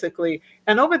then basically,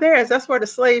 and over there, that's where the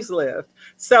slaves lived.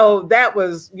 So that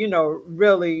was,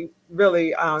 really,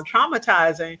 really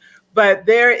traumatizing. But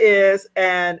there is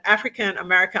an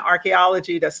African-American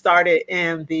archaeology that started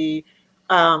in the,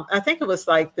 I think it was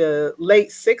like the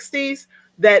late 60s,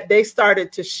 that they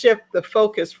started to shift the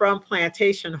focus from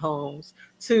plantation homes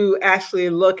to actually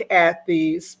look at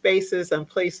the spaces and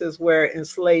places where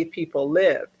enslaved people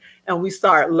lived. And we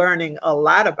start learning a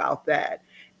lot about that.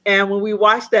 And when we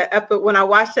watched when I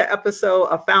watched that episode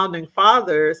of Founding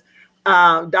Fathers,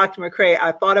 Dr. McCray,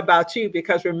 I thought about you,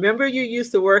 because remember, you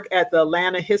used to work at the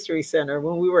Atlanta History Center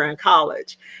when we were in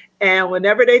college. And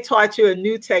whenever they taught you a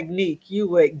new technique, you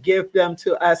would give them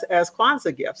to us as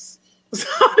Kwanzaa gifts.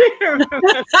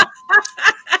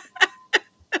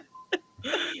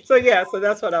 So yeah, so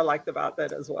that's what I liked about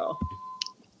that as well.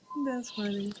 That's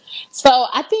funny. So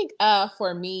I think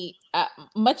for me,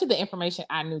 much of the information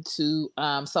I knew too.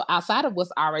 So outside of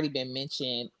what's already been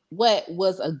mentioned, what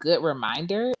was a good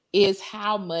reminder is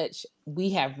how much we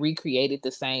have recreated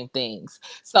the same things.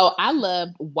 So I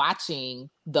loved watching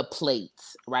the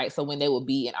plates, right? So when they would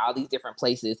be in all these different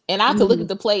places, and I could look at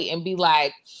the plate and be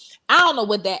like, I don't know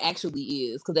what that actually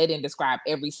is, because they didn't describe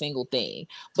every single thing.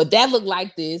 But that looked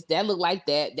like this, that looked like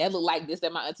that looked like this,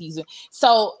 that my aunties.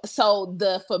 So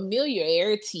the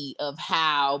familiarity of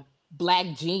how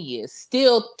Black genius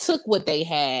still took what they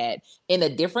had in a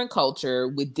different culture,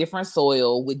 with different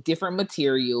soil, with different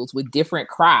materials, with different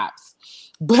crops,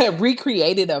 but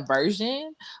recreated a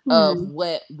version of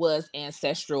what was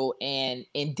ancestral and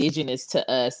indigenous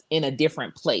to us in a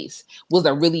different place, was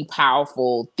a really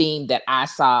powerful theme that I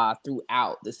saw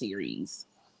throughout the series.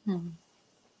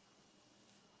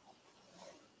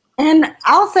 And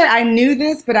I'll say I knew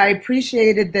this, but I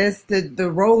appreciated this,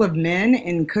 the role of men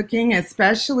in cooking,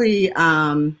 especially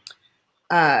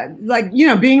like, you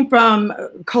know, being from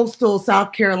coastal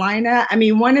South Carolina. I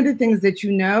mean, one of the things that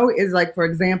you know is, like, for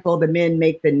example, the men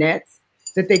make the nets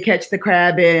that they catch the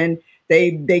crab in.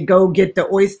 They go get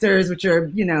the oysters, which are,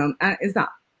 you know, it's not,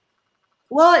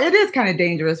 well, it is kind of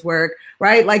dangerous work,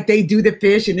 right? Like, they do the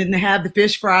fish and then they have the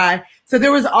fish fry. So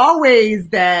there was always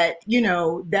that, you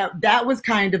know, that was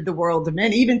kind of the world of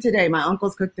men. Even today, my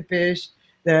uncles cook the fish.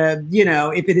 You know,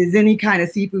 if it is any kind of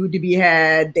seafood to be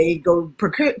had, they go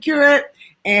procure it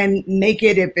and make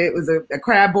it. If it was a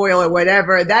crab boil or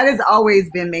whatever, that has always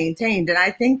been maintained. And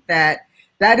I think that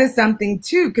is something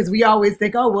too, because we always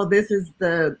think, oh, well, this is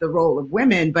the role of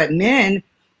women, but men,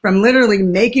 from literally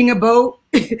making a boat,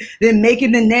 then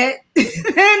making the net,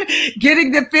 then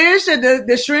getting the fish and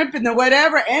the shrimp and the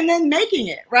whatever, and then making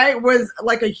it, right, was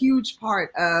like a huge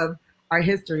part of our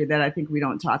history that I think we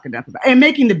don't talk enough about. And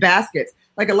making the baskets,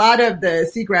 like a lot of the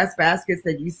seagrass baskets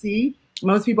that you see,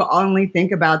 most people only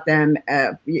think about them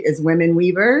as women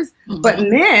weavers, but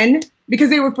men, because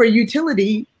they were for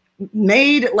utility,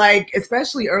 made, like,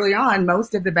 especially early on,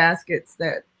 most of the baskets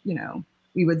that, you know,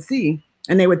 we would see.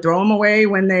 And they would throw them away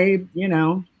when they, you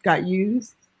know, got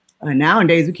used.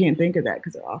 Nowadays, we can't think of that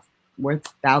because they're all worth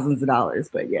thousands of dollars.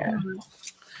 But yeah.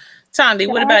 Thandi,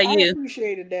 what about you? I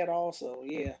appreciated that also.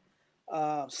 Yeah.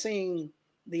 Seeing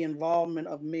the involvement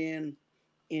of men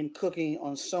in cooking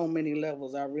on so many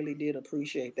levels, I really did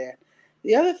appreciate that.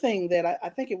 The other thing that I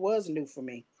think it was new for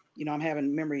me, you know, I'm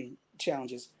having memory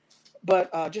challenges,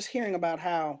 but just hearing about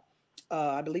how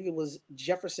I believe it was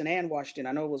Jefferson and Washington,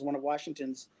 I know it was one of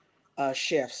Washington's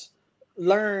chefs,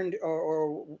 learned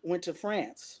or went to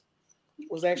France,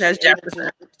 was actually able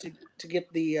to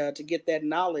get that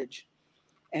knowledge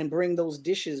and bring those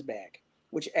dishes back,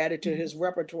 which added to his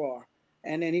repertoire.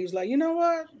 And then he was like, you know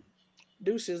what,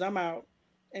 deuces, I'm out,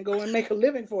 and go and make a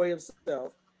living for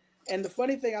himself. And the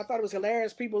funny thing, I thought it was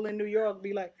hilarious. People in New York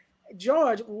be like,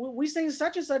 George, we seen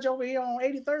such and such over here on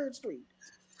 83rd Street.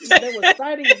 You know, there were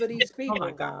sightings of these people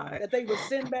that they would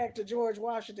send back to George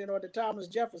Washington or to Thomas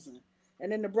Jefferson.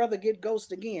 And then the brother get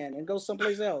ghost again and go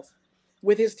someplace else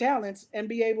with his talents and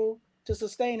be able to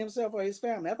sustain himself or his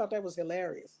family. I thought that was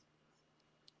hilarious.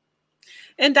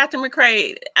 And Dr.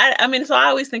 McCray, I mean, so I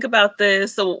always think about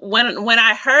this. So when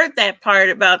I heard that part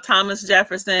about Thomas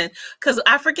Jefferson, because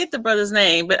I forget the brother's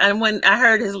name, but when I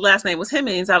heard his last name was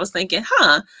Hemings, I was thinking,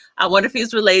 I wonder if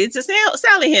he's related to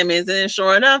Sally Hemings. And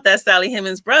sure enough, that's Sally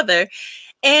Hemings' brother.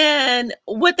 And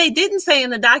what they didn't say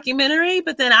in the documentary,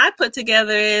 but then I put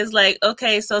together is like,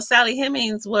 okay, so Sally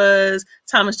Hemings was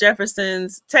Thomas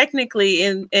Jefferson's, technically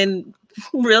in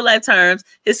real life terms,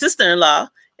 his sister-in-law.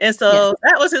 And so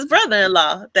that was his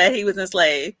brother-in-law that he was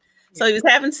enslaved. So he was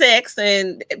having sex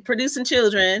and producing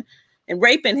children and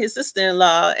raping his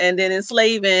sister-in-law and then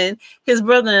enslaving his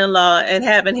brother-in-law and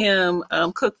having him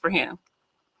cook for him.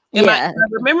 Am I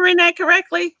remembering that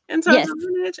correctly in terms of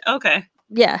lineage? Okay.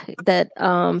 Yeah, that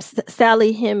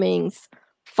Sally Hemings'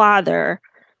 father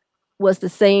was the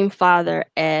same father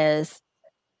as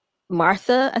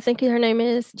Martha, I think her name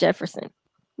is, Jefferson.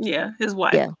 Yeah, his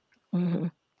wife. Yeah. Mm-hmm.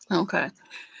 Okay.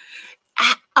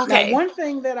 Okay. Now, one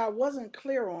thing that I wasn't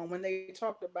clear on when they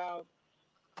talked about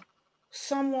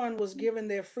someone was given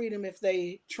their freedom if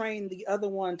they trained the other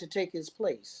one to take his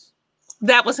place.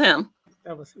 That was him.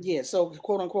 So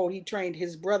quote unquote, he trained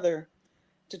his brother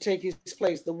to take his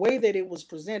place. The way that it was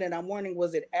presented, I'm wondering,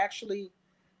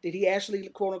 did he actually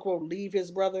quote unquote leave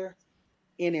his brother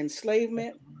in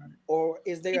enslavement, or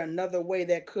is there another way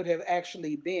that could have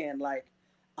actually been like,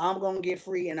 I'm gonna get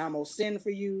free and I'm gonna send for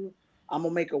you, I'm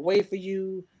gonna make a way for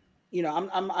you? You know,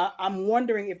 I'm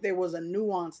wondering if there was a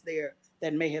nuance there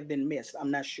that may have been missed.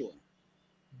 I'm not sure.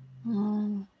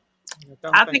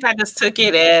 I think I just took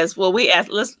it as, well, we asked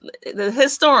the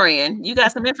historian. You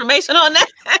got some information on that?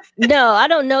 No, I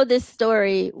don't know this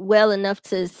story well enough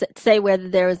to say whether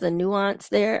there is a nuance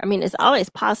there. I mean, it's always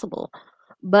possible,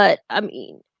 but I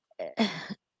mean,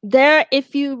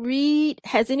 if you read,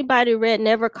 has anybody read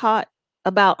Never Caught,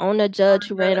 about Ona Judge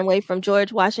who ran away from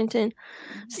George Washington?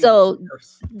 So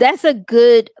that's a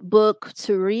good book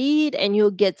to read, and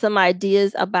you'll get some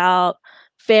ideas about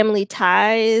family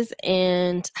ties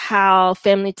and how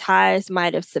family ties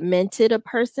might have cemented a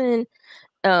person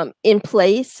in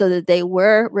place so that they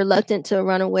were reluctant to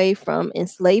run away from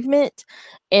enslavement,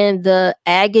 and the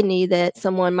agony that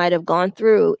someone might have gone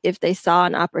through if they saw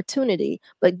an opportunity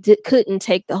but couldn't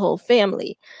take the whole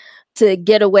family to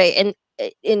get away. And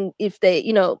if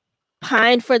they,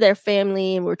 pined for their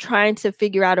family and were trying to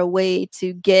figure out a way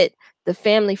to get the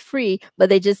family free, but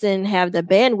they just didn't have the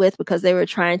bandwidth because they were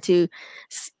trying to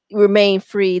remain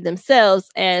free themselves,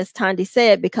 as Thandi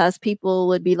said, because people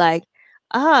would be like,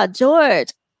 George,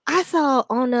 I saw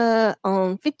on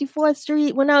 54th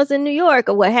Street when I was in New York,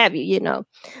 or what have you, you know.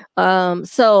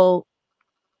 So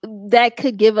that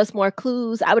could give us more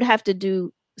clues. I would have to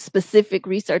do specific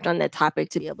research on that topic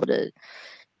to be able to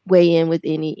weigh in with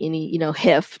any you know,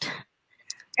 heft.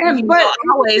 But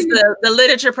always the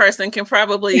literature person can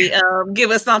probably give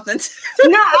us something.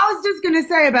 No, I was just going to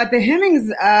say about the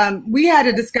Hemings. We had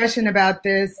a discussion about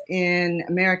this in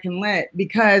American Lit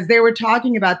because they were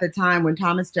talking about the time when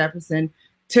Thomas Jefferson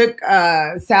took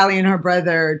Sally and her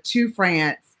brother to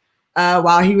France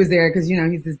while he was there, because, you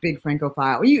know, he's this big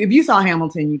Francophile. If you saw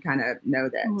Hamilton, you kind of know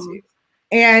that too.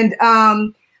 And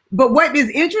but what is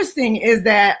interesting is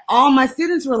that all my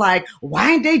students were like, why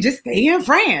didn't they just stay in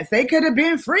France? They could have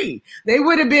been free. They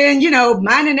would have been, you know,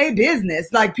 minding their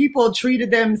business. Like, people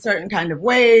treated them certain kind of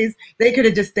ways. They could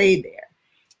have just stayed there.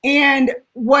 And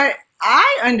what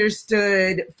I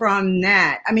understood from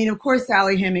that, I mean, of course,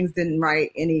 Sally Hemings didn't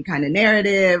write any kind of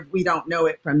narrative. We don't know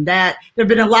it from that. There've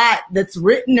been a lot that's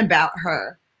written about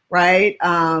her, right?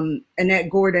 Annette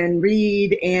Gordon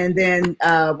Reed, and then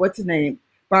what's her name?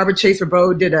 Barbara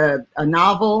Chase-Rabeau did a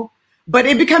novel. But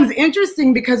it becomes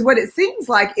interesting because what it seems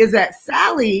like is that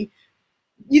Sally,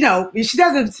 you know, she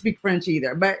doesn't speak French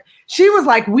either, but she was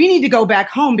like, we need to go back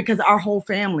home because our whole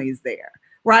family is there,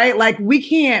 right? Like, we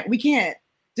can't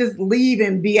just leave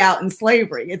and be out in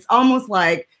slavery. It's almost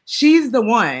like she's the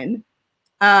one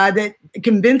that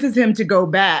convinces him to go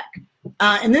back.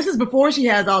 And this is before she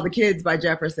has all the kids by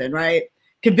Jefferson, right?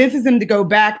 Convinces him to go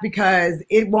back because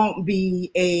it won't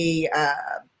be a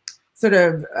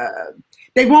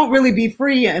they won't really be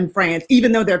free in France,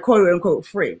 even though they're quote unquote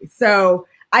free. So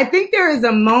I think there is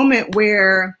a moment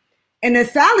where, and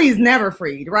Sally's never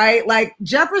freed, right? Like,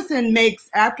 Jefferson makes,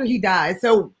 after he dies,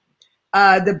 so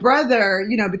the brother,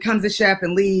 you know, becomes a chef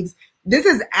and leaves. This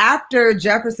is after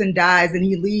Jefferson dies, and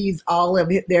he leaves all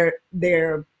of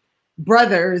their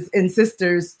brothers and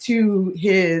sisters to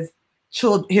his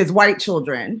white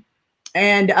children.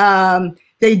 And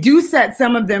they do set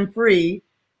some of them free.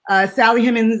 Sally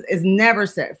Hemings is never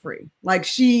set free. Like,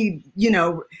 she, you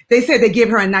know, they said they give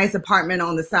her a nice apartment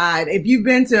on the side. If you've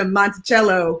been to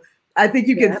Monticello, I think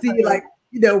you can see, like,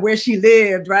 you know, where she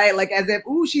lived, right? Like, as if,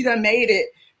 ooh, she done made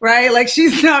it, right? Like,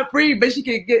 she's not free, but she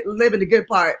can live in the good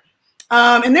part.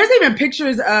 And there's even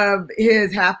pictures of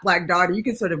his half-black daughter. You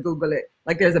can sort of Google it.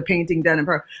 Like, there's a painting done of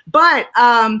her. But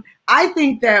I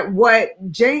think that what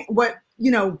you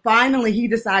know, finally he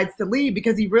decides to leave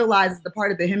because he realizes the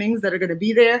part of the Hemings that are going to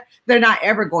be there, they're not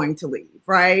ever going to leave,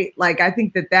 right? Like, I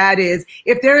think that is,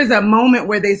 if there is a moment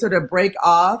where they sort of break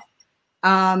off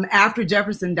after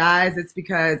Jefferson dies, it's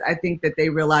because I think that they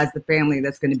realize the family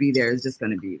that's going to be there is just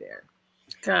going to be there.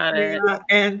 Got it. Yeah,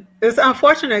 and it's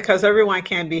unfortunate because everyone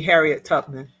can't be Harriet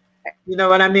Tubman. You know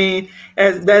what I mean?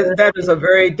 That is a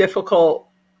very difficult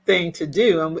thing to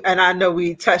do. And I know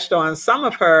we touched on some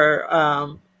of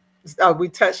her, we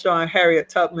touched on Harriet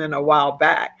Tubman a while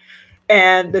back.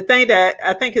 And the thing that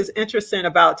I think is interesting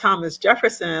about Thomas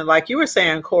Jefferson, like you were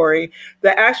saying, Corrie,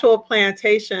 the actual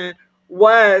plantation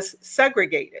was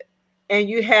segregated. And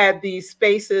you had these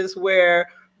spaces where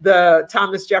the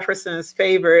Thomas Jefferson's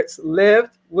favorites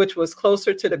lived, which was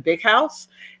closer to the big house.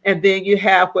 And then you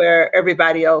have where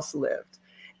everybody else lived.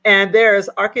 And there's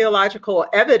archaeological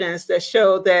evidence that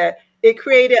showed that it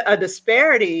created a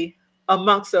disparity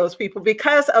amongst those people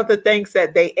because of the things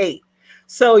that they ate.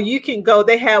 So you can go,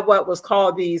 they had what was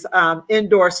called these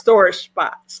indoor storage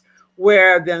spots,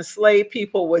 where the enslaved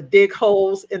people would dig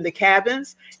holes in the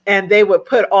cabins and they would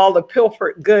put all the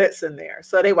pilfered goods in there.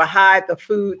 So they would hide the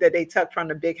food that they took from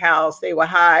the big house. They would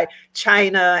hide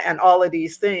china and all of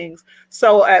these things.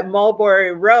 So at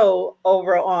Mulberry Row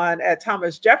over at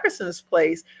Thomas Jefferson's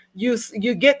place,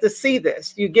 you get to see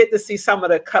this. You get to see some of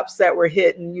the cups that were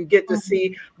hidden. You get to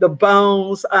see the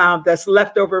bones that's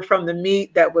left over from the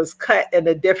meat that was cut in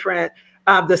a different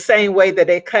the same way that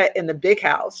they cut in the big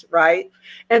house, right?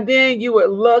 And then you would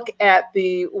look at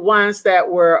the ones that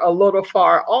were a little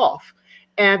far off.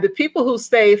 And the people who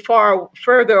stayed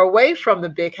further away from the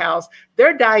big house,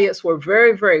 their diets were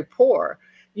very, very poor.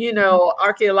 You know,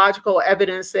 archaeological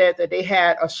evidence said that they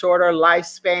had a shorter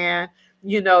lifespan,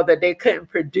 you know, that they couldn't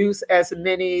produce as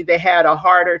many, they had a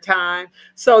harder time.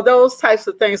 So those types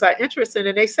of things are interesting.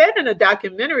 And they said in a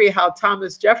documentary how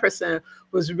Thomas Jefferson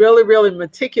was really, really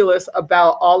meticulous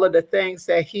about all of the things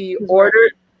that he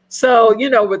ordered. So, you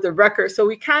know, with the record, so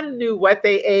we kind of knew what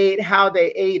they ate, how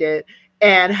they ate it,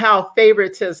 and how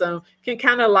favoritism can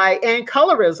kind of and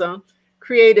colorism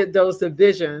created those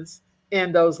divisions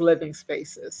in those living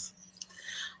spaces.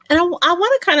 And I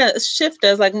want to kind of shift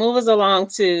us, like move us along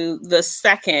to the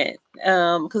second,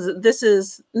 because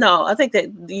I think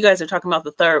that you guys are talking about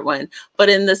the third one, but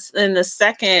in the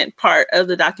second part of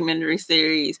the documentary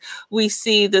series, we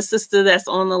see the sister that's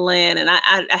on the land, and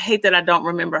I hate that I don't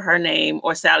remember her name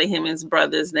or Sally Hemings'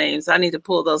 brother's name, so I need to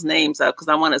pull those names up because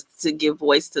I want us to give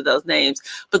voice to those names.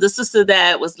 But the sister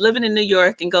that was living in New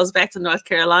York and goes back to North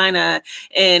Carolina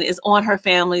and is on her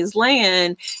family's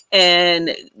land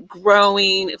and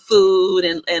growing food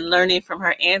and learning from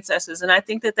her ancestors. And I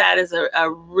think that is a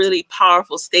really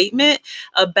powerful statement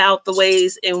about the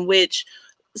ways in which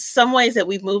some ways that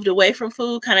we've moved away from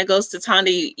food. Kind of goes to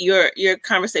Thandi, your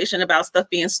conversation about stuff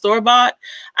being store-bought.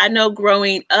 I know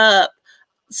growing up,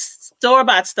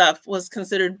 store-bought stuff was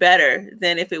considered better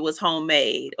than if it was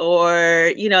homemade,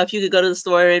 or, you know, if you could go to the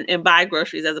store and buy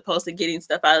groceries as opposed to getting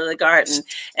stuff out of the garden.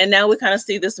 And now we kind of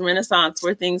see this renaissance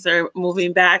where things are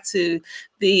moving back to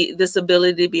this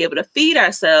ability to be able to feed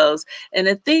ourselves. And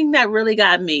the thing that really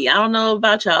got me, I don't know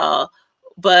about y'all,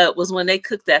 but was when they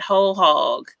cooked that whole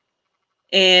hog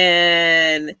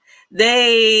and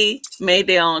they made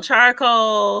their own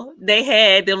charcoal. They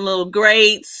had them little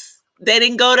grates. They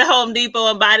didn't go to Home Depot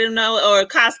and buy them or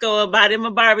Costco and buy them a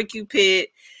barbecue pit.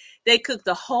 They cooked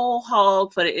the whole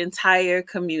hog for the entire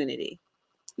community.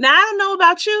 Now, I don't know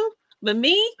about you, but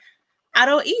me, I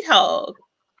don't eat hog.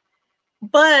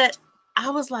 But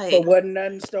I was like... But wasn't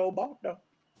nothing store-bought, though.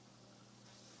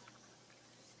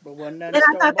 And I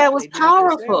thought that was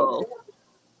powerful.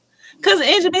 Because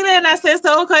Jamila and I said,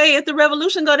 so, okay, if the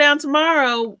revolution go down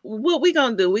tomorrow, what we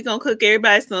going to do? We going to cook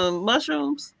everybody some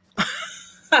mushrooms?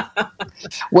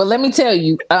 Well, let me tell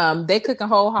you, they cooking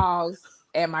whole hogs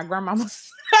at my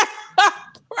grandmama's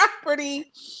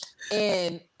property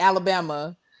in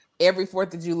Alabama every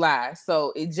 4th of July.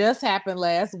 So it just happened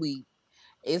last week.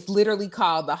 It's literally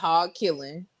called the hog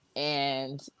killing,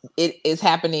 and it is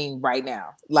happening right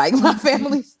now. Like, my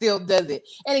family still does it.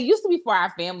 And it used to be for our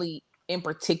family in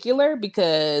particular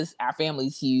because our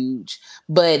family's huge,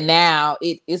 but now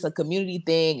it's a community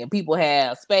thing and people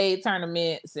have spade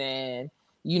tournaments and,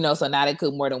 you know, so now they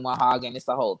cook more than one hog and it's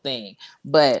a whole thing.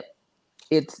 But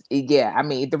I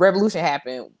mean, if the revolution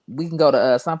happened, we can go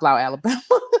to Sunflower, Alabama,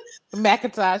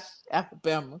 McIntosh,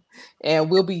 Alabama, and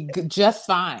we'll be just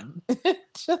fine.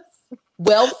 Just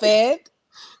well fed,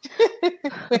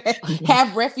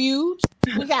 have refuge.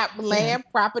 We got land,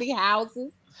 property,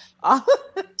 houses.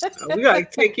 We gotta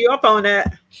take you up on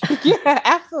that. Yeah,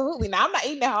 absolutely. Now I'm not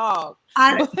eating a hog,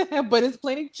 but it's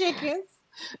plenty of chickens.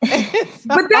 But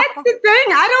that's the thing.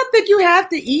 I don't think you have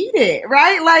to eat it,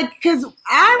 right? Like, because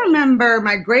I remember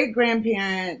my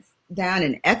great-grandparents down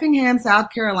in Effingham, South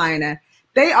Carolina,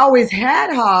 they always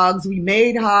had hogs. We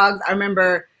made hogs. I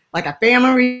remember like a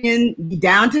family reunion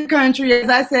down to the country, as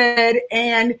I said,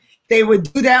 and they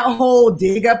would do that whole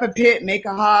dig up a pit, make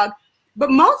a hog. But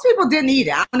most people didn't eat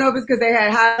it. I don't know if it's because they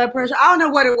had high blood pressure. I don't know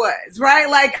what it was, right?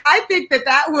 Like, I think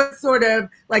that was sort of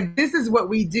like, this is what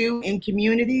we do in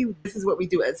community. This is what we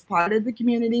do as part of the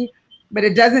community. But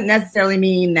it doesn't necessarily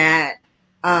mean that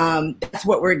that's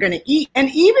what we're going to eat. And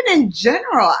even in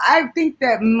general, I think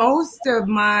that most of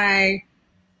my,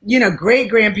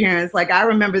 great-grandparents, like, I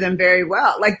remember them very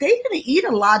well. Like, they didn't eat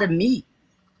a lot of meat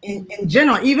in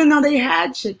general, even though they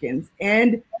had chickens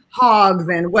and hogs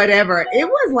and whatever. It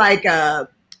was like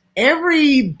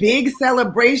every big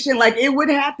celebration, like it would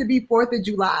have to be 4th of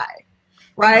July,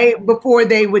 right? Before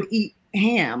they would eat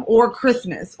ham, or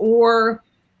Christmas or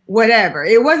whatever.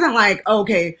 It wasn't like,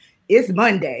 okay, it's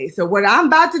Monday, so what I'm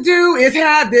about to do is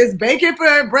have this bacon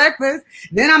for breakfast.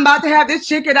 Then I'm about to have this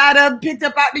chicken picked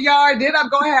up out the yard. Then I'm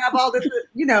going to have all this,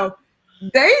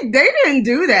 They didn't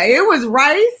do that. It was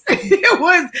rice. It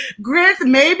was grits.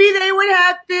 Maybe they would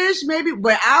have fish, maybe,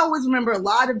 but I always remember a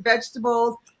lot of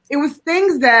vegetables. It was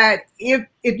things that if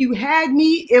you had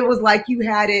meat, it was like you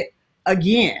had it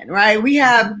again, right? We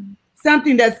have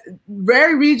something that's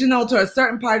very regional to a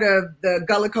certain part of the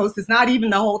Gullah Coast. It's not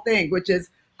even the whole thing, which is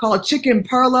called chicken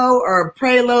perlo or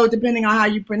prelo, depending on how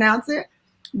you pronounce it.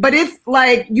 But it's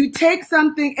like you take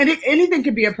something, and anything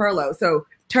could be a perlo. So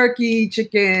turkey,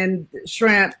 chicken,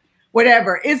 shrimp,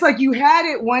 whatever. It's like you had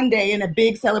it one day in a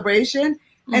big celebration.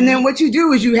 Mm-hmm. And then what you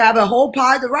do is you have a whole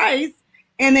pot of rice,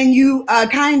 and then you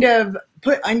kind of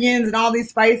put onions and all these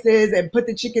spices and put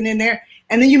the chicken in there.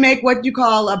 And then you make what you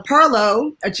call a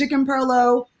perlo, a chicken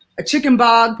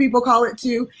bog, people call it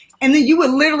too. And then you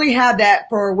would literally have that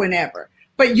for whenever.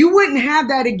 But you wouldn't have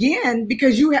that again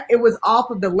because it was off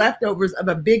of the leftovers of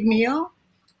a big meal.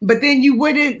 But then you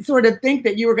wouldn't sort of think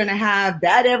that you were going to have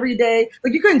that every day.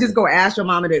 Like, you couldn't just go ask your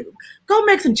mama to go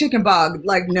make some chicken bog.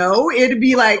 Like, no, it'd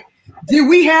be like Did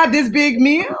we have this big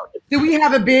meal? Did we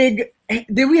have a big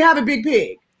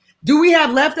pig? Do we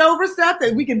have leftover stuff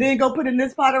that we can then go put in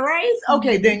this pot of rice?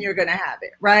 Okay, then you're going to have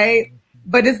it, right?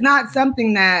 But it's not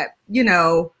something that, you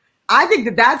know, I think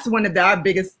that that's one of our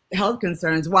biggest health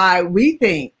concerns, why we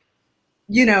think,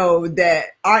 you know, that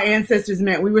our ancestors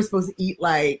meant we were supposed to eat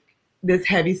like this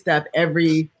heavy stuff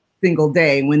every single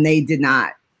day when they did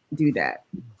not do that.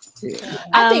 Too.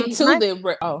 I think too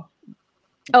that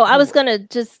I was gonna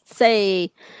just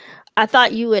say, I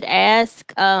thought you would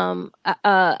ask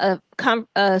a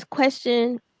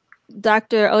question,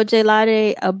 Dr.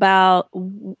 Ojelade, about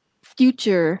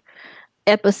future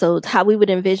episodes, how we would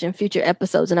envision future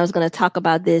episodes, and I was going to talk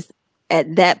about this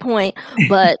at that point,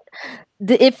 but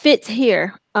it fits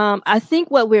here. I think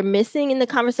what we're missing in the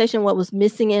conversation, what was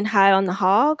missing in High on the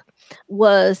Hog,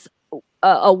 was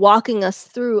walking us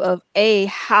through of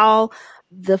how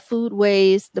the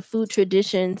foodways, the food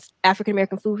traditions,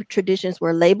 African-American food traditions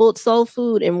were labeled soul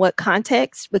food, in what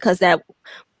context, because that,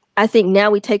 I think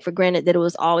now we take for granted that it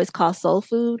was always called soul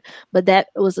food, but that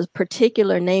was a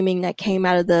particular naming that came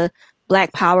out of the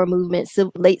Black Power movement,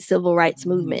 late civil rights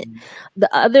movement.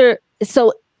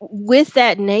 So with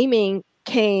that naming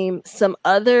came some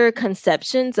other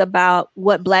conceptions about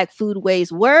what Black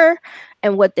foodways were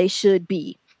and what they should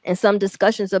be, and some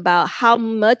discussions about how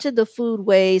much of the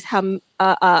foodways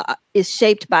is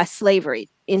shaped by slavery,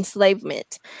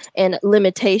 enslavement, and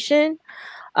limitations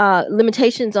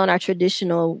on our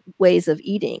traditional ways of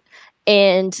eating.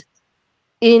 And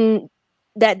in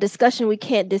that discussion, we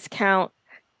can't discount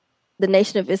the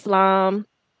Nation of Islam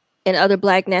and other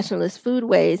Black nationalist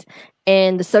foodways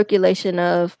and the circulation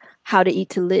of How to Eat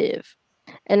to Live.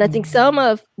 And I think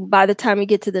by the time we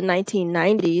get to the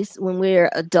 1990s, when we're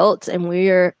adults and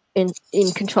we're in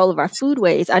control of our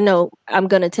foodways, I know I'm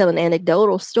going to tell an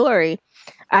anecdotal story.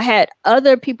 I had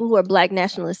other people who are Black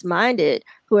nationalist minded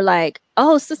who are like,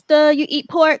 "Oh, sister, you eat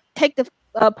pork, take the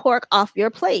pork off your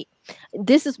plate.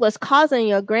 This is what's causing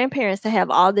your grandparents to have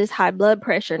all this high blood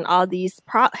pressure and all these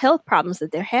health problems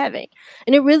that they're having."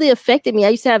 And it really affected me. I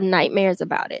used to have nightmares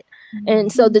about it.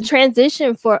 And so the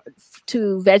transition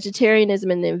to vegetarianism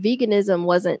and then veganism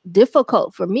wasn't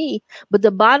difficult for me. But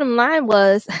the bottom line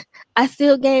was I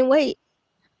still gained weight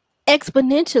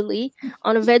exponentially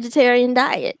on a vegetarian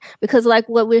diet, because like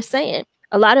what we're saying,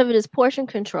 a lot of it is portion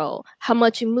control, how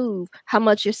much you move, how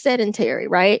much you're sedentary,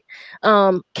 right?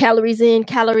 Calories in,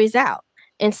 calories out.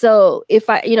 And so if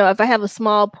I have a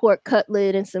small pork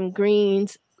cutlet and some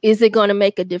greens, is it going to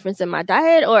make a difference in my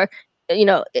diet? Or,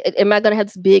 am I going to have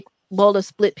this big bowl of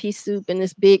split pea soup and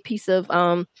this big piece of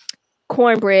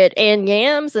cornbread and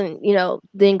yams and,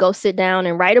 then go sit down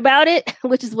and write about it,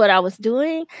 which is what I was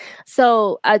doing.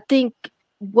 So I think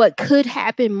what could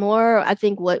happen more, I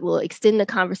think what will extend the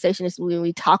conversation is when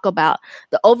we talk about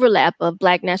the overlap of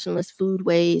Black nationalist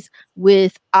foodways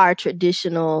with our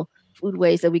traditional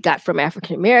foodways that we got from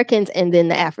African Americans, and then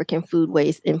the African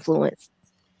foodways influence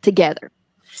together.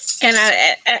 And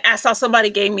I saw somebody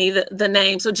gave me the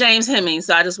name. So James Hemming.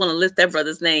 So I just want to lift that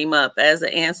brother's name up as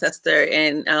an ancestor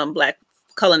in Black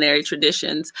culinary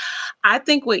traditions. I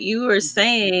think what you were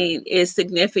saying is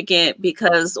significant,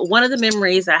 because one of the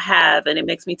memories I have, and it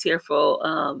makes me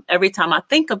tearful every time I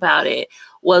think about it,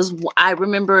 was I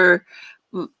remember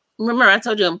I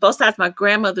told you on both sides my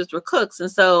grandmothers were cooks.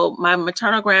 And so my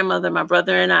maternal grandmother, my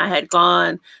brother and I had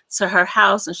gone to her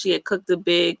house, and she had cooked a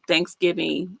big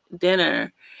Thanksgiving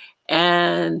dinner.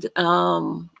 And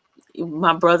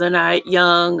my brother and I,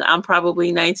 young, I'm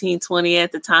probably 19, 20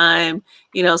 at the time,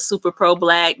 super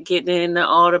pro-Black, getting into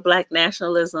all the Black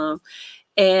nationalism.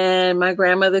 And my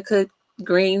grandmother cooked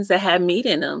greens that had meat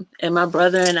in them. And my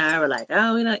brother and I were like,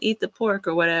 "Oh, we don't eat the pork,"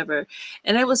 or whatever.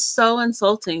 And it was so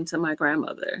insulting to my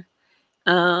grandmother.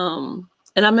 And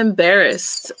I'm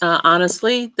embarrassed,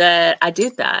 honestly, that I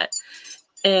did that.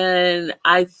 And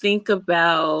I think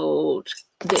about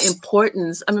the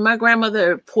importance. I mean, my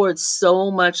grandmother poured so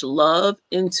much love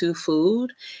into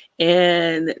food,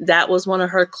 and that was one of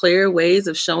her clear ways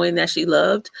of showing that she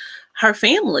loved her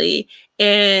family.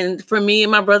 And for me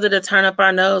and my brother to turn up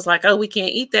our nose like, "Oh, we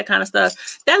can't eat that kind of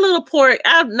stuff." That little pork,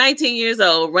 I'm 19 years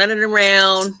old, running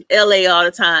around LA all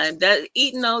the time, that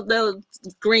eating all those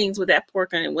greens with that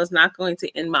pork in it was not going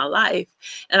to end my life.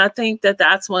 And I think that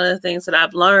that's one of the things that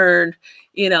I've learned,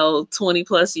 20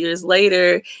 plus years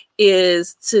later,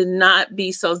 is to not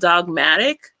be so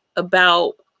dogmatic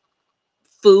about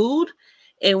food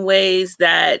in ways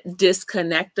that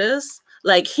disconnect us.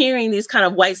 Like hearing these kind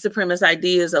of white supremacist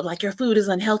ideas of like, your food is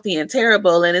unhealthy and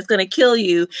terrible and it's going to kill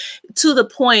you, to the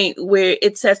point where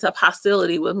it sets up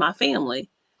hostility with my family.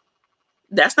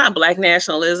 That's not Black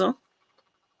nationalism.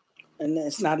 And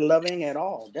it's not loving at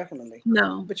all, definitely.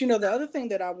 No. But the other thing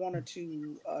that I wanted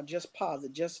to just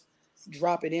posit, just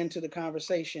drop it into the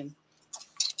conversation,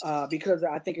 because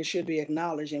I think it should be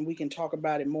acknowledged, and we can talk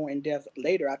about it more in depth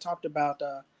later. I talked about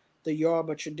the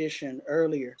Yoruba tradition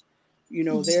earlier.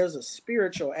 There's a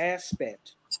spiritual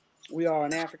aspect. We are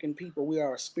an African people. We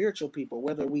are a spiritual people,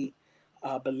 whether we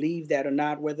believe that or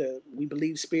not, whether we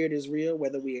believe spirit is real,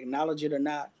 whether we acknowledge it or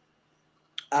not.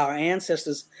 Our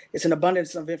ancestors, it's an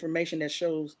abundance of information that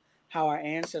shows how our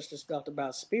ancestors felt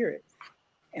about spirit.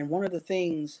 And one of the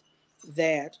things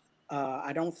that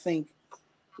I don't think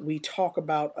we talk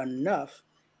about enough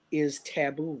is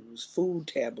taboos, food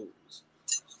taboos.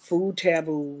 Food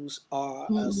taboos are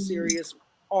a serious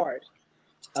part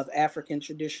of African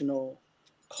traditional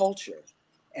culture.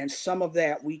 And some of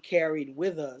that we carried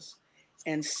with us.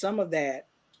 And some of that,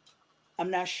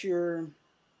 I'm not sure,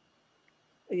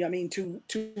 to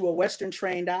a Western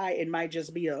trained eye, it might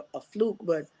just be a fluke,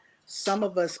 but some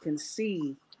of us can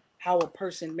see how a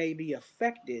person may be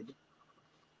affected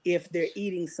if they're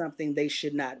eating something they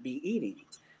should not be eating.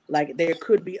 Like there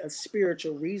could be a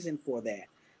spiritual reason for that.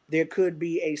 There could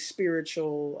be a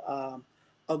spiritual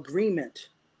agreement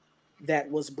that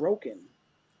was broken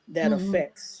that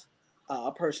affects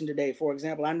a person today. For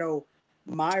example, I know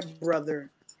my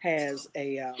brother has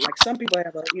like some people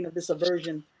have this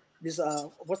aversion, this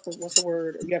what's the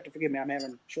word? You have to forgive me. I'm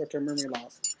having short-term memory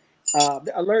loss.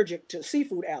 Allergic to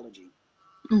seafood allergy.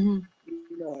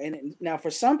 And now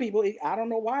for some people, I don't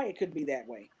know why it could be that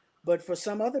way, but for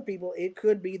some other people, it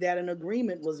could be that an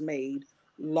agreement was made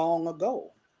long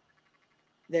ago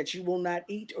that you will not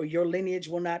eat, or your lineage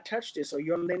will not touch this, or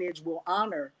your lineage will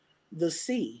honor the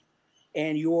sea,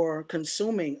 and your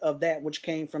consuming of that which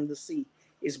came from the sea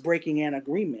is breaking an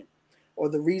agreement. Or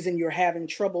the reason you're having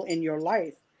trouble in your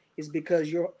life is because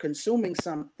you're consuming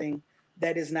something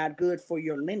that is not good for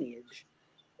your lineage.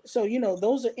 So,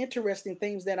 those are interesting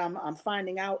things that I'm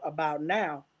finding out about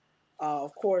now.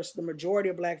 Of course, the majority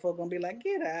of Black folk are gonna be like,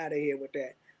 get out of here with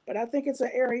that. But I think it's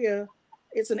an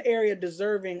area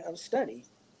deserving of study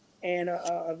and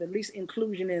of at least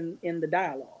inclusion in the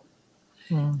dialogue.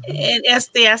 And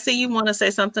Estee, I see you want to say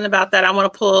something about that. I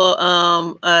want to pull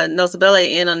Nozibele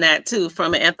in on that too,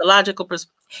 from an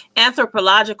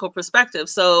anthropological perspective.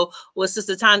 So what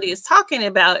Sister Thandi is talking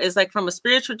about is like from a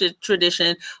spiritual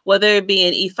tradition, whether it be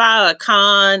in Ifa,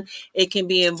 Khan, it can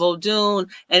be in Vodun,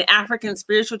 and African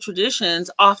spiritual traditions.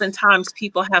 Oftentimes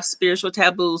people have spiritual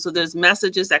taboos. So there's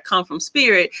messages that come from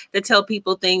spirit that tell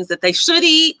people things that they should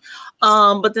eat.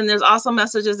 But then there's also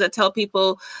messages that tell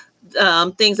people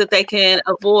things that they can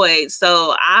avoid.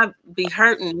 So I be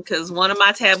hurting because one of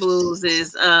my taboos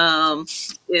is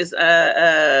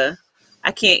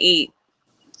I can't eat,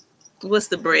 what's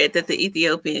the bread that the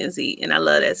Ethiopians eat, and I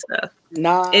love that stuff.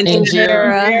 Injera.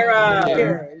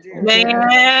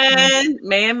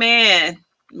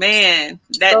 Man,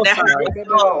 that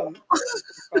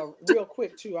real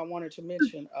quick too, I wanted to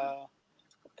mention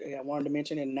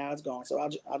it and now it's gone, so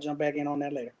I'll jump back in on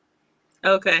that later.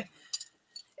 Okay.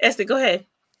 Estee, go ahead.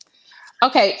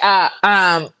 Okay.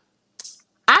 I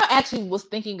actually was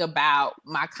thinking about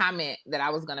my comment that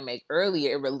I was going to make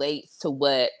earlier. It relates to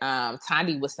what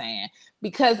Thandi was saying,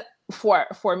 because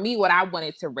for me, what I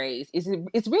wanted to raise is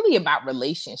it's really about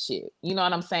relationship. You know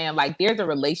what I'm saying? Like there's a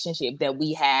relationship that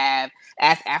we have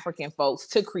as African folks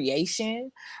to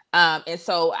creation. And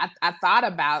so I thought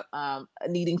about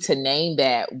needing to name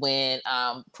that when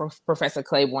Professor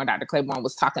Claiborne, Dr. Claiborne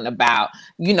was talking about,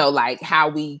 like how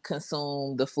we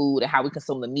consume the food and how we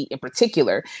consume the meat in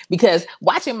particular, because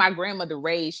watching my grandmother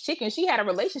raise chickens, she had a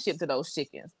relationship to those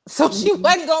chickens. So she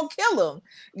wasn't going to kill them.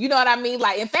 You know what I mean?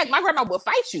 Like, in fact, my grandma would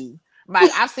fight you.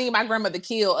 I've seen my grandmother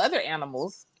kill other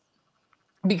animals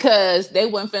because they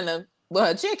wasn't finna with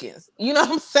her chickens. You know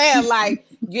what I'm saying? Like,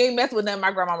 you ain't mess with none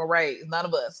my grandmama raised. None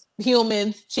of us.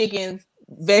 Humans, chickens,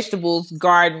 vegetables,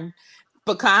 garden,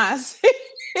 pecans.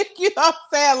 You know what I'm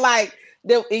saying? Like,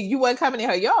 you wasn't coming in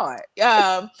her yard.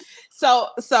 So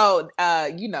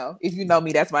if you know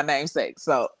me, that's my namesake.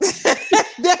 So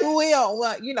that will,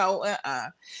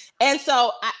 And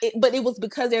so, but it was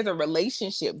because there's a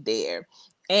relationship there.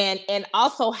 And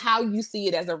also how you see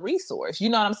it as a resource. You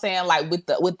know what I'm saying? Like with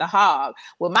the hog.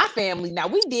 With my family, now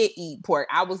we did eat pork.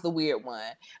 I was the weird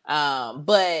one.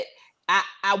 But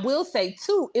I will say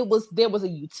too, there was a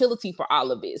utility for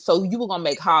all of it. So you were gonna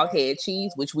make hog head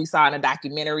cheese, which we saw in a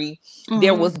documentary. Mm-hmm.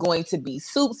 There was going to be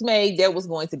soups made. There was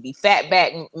going to be fat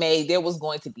back made. There was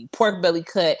going to be pork belly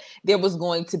cut. There was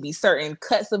going to be certain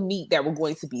cuts of meat that were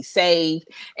going to be saved.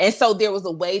 And so there was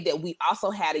a way that we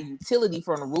also had a utility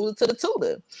from the ruler to the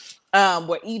tutor.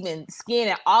 where even skin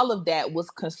and all of that was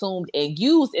consumed and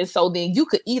used. And so then you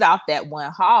could eat off that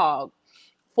one hog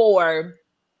for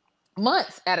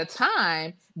months at a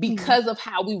time because of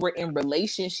how we were in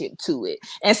relationship to it.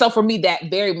 And so for me, that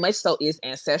very much so is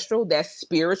ancestral, that's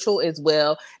spiritual as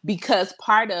well, because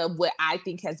part of what I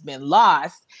think has been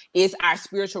lost is our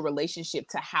spiritual relationship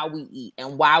to how we eat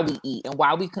and why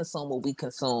we consume what we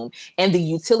consume, and the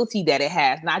utility that it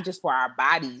has, not just for our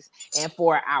bodies and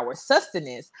for our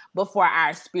sustenance, but for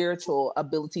our spiritual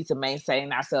ability to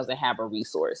maintain ourselves and have a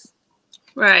resource.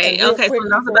 Right. Okay.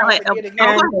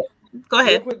 Go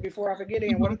ahead. Real quick before I forget,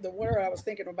 the word I was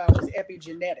thinking about was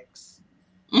epigenetics.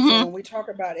 So when we talk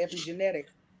about epigenetics,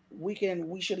 we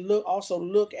should also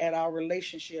look at our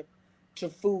relationship to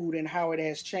food and how it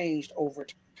has changed over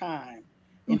time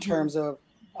in terms of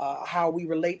how we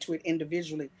relate to it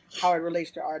individually, how it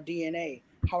relates to our DNA,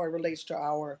 how it relates to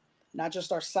our, not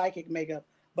just our psychic makeup,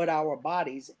 but our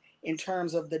bodies in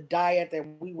terms of the diet that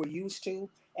we were used to.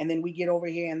 And then we get over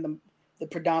here in the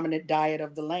predominant diet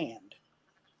of the land.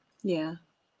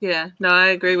 Yeah. No, I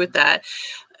agree with that.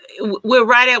 We're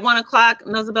right at 1 o'clock.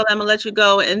 Nozibele, I'm gonna let you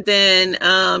go, and then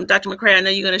Dr. McCray, I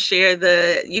know you're gonna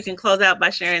share you can close out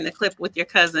by sharing the clip with your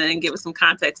cousin and give us some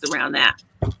context around that.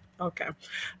 Okay,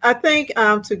 I think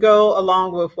to go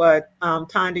along with what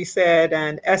Thandi said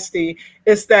and Estee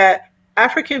is that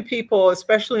African people,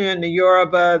 especially in the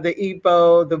Yoruba, the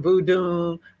Igbo, the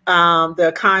Voodoo,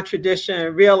 the Akan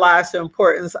tradition, realize the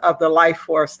importance of the life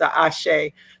force, the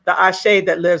Ashe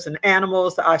that lives in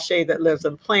animals, the Ashe that lives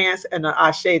in plants, and the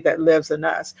Ashe that lives in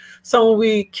us. So when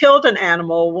we killed an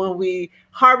animal, when we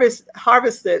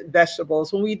harvested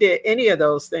vegetables, when we did any of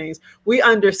those things, we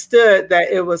understood that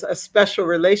it was a special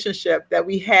relationship that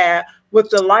we had with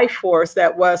the life force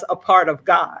that was a part of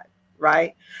God.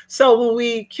 Right. So when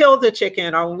we killed the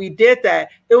chicken or when we did that,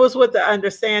 it was with the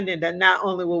understanding that not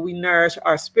only will we nourish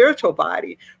our spiritual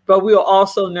body, but we will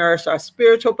also nourish our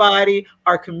spiritual body,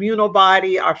 our communal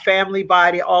body, our family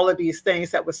body, all of these things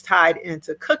that was tied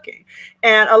into cooking.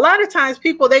 And a lot of times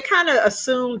people, they kind of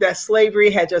assume that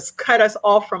slavery had just cut us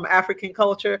off from African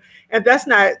culture. And that's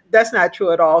not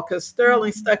true at all, because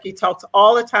Sterling Stuckey talks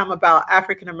all the time about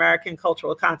African-American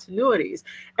cultural continuities.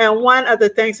 And one of the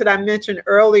things that I mentioned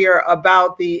earlier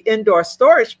about the indoor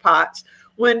storage pots,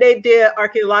 when they did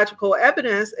archaeological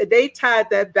evidence, they tied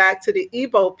that back to the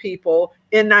Igbo people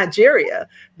in Nigeria,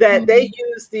 that they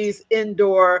used these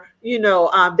indoor,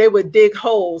 they would dig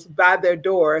holes by their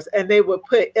doors and they would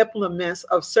put implements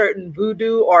of certain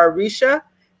voodoo or orisha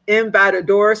in by the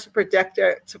doors to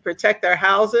protect their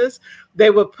houses. They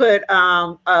would put,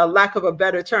 lack of a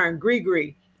better term,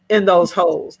 gree in those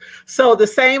holes. So the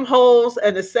same holes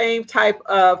and the same type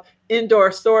of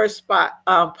indoor storage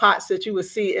pots that you would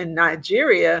see in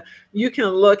Nigeria, you can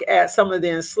look at some of the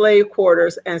enslaved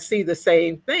quarters and see the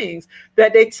same things,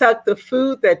 that they took the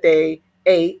food that they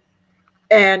ate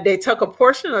and they took a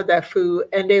portion of that food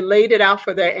and they laid it out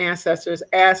for their ancestors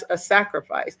as a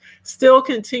sacrifice, still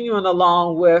continuing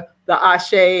along with the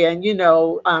Ashe and,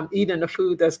 eating the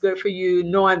food that's good for you,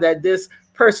 knowing that this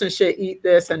person should eat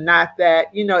this and not that,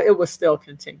 it was still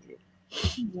continued.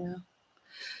 Yeah.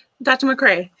 Dr.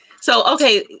 McCray. So,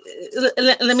 okay,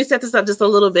 let me set this up just a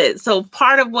little bit. So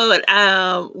part of what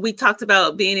we talked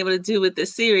about being able to do with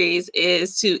this series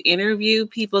is to interview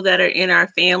people that are in our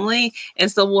family.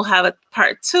 And so we'll have a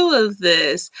part 2 of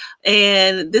this.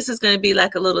 And this is going to be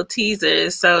like a little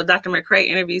teaser. So Dr. McCray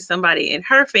interviewed somebody in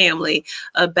her family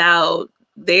about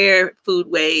their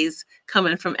foodways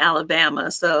coming from Alabama.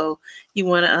 So you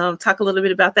want to talk a little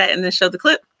bit about that and then show the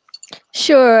clip?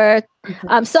 Sure.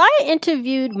 So I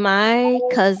interviewed my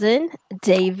cousin,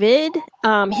 David.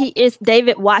 He is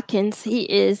David Watkins. He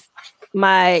is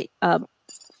my on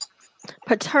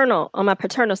my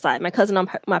paternal side, my cousin on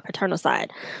my paternal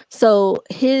side. So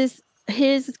his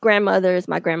grandmother is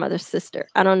my grandmother's sister.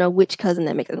 I don't know which cousin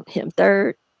that makes him,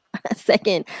 third,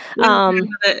 second. Third,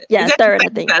 I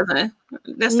think. Cousin.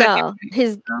 No,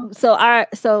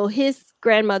 his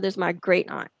grandmother's my great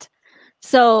aunt.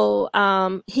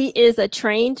 So he is a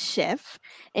trained chef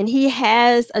and he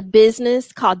has a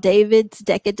business called David's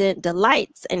Decadent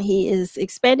Delights, and he is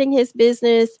expanding his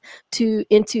business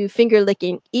into finger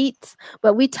licking eats.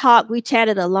 But we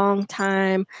chatted a long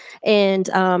time, and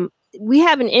we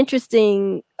have an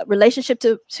interesting relationship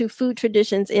to food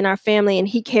traditions in our family, and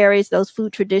he carries those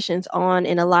food traditions on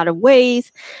in a lot of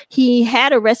ways. He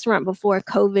had a restaurant before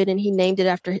COVID and he named it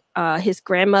after his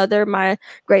grandmother, my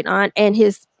great aunt, and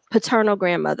his paternal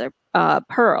grandmother,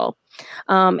 Pearl.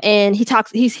 And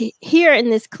he's here in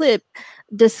this clip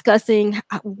discussing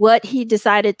what he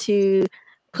decided to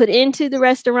put into the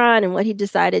restaurant and what he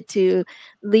decided to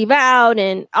leave out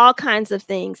and all kinds of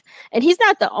things. And he's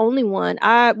not the only one.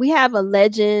 We have a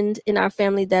legend in our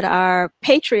family that our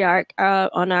patriarch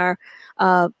on our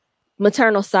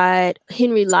maternal side,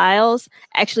 Henry Lyles,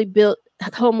 actually built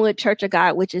Homewood Church of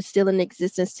God, which is still in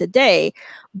existence today,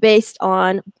 based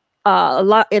on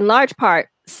in large part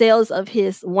sales of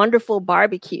his wonderful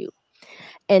barbecue.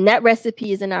 And that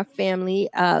recipe is in our family.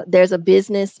 There's a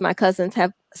business my cousins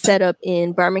have set up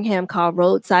in Birmingham called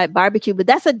Roadside Barbecue, but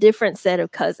that's a different set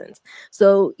of cousins.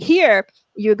 So here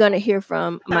you're going to hear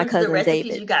from my cousin the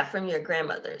David. You got from your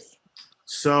grandmothers.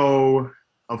 So,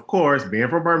 of course, being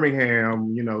from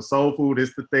Birmingham, you know, soul food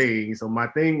is the thing. So my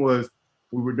thing was,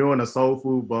 we were doing a soul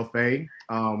food buffet.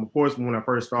 Of course, when I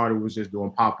first started, we was just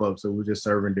doing pop-ups, so we were just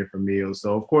serving different meals.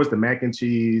 So, of course, the mac and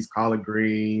cheese, collard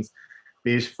greens,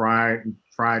 fish, fried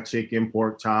chicken,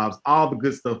 pork chops, all the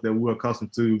good stuff that we're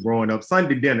accustomed to growing up.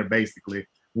 Sunday dinner, basically,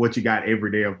 what you got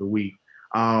every day of the week.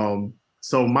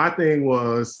 So my thing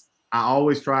was, I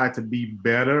always tried to be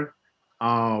better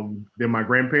than my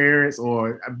grandparents,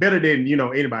 or better than, you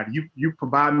know, anybody. You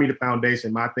provide me the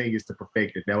foundation. My thing is to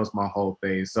perfect it. That was my whole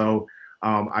thing. So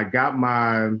I got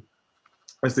my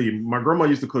grandma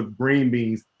used to cook green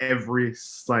beans every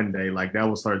Sunday. Like, that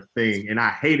was her thing. And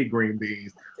I hated green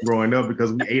beans growing up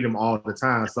because we ate them all the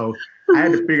time. So I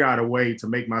had to figure out a way to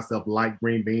make myself like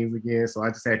green beans again. So I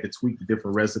just had to tweak the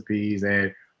different recipes.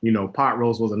 And, you know, pot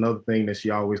roast was another thing that she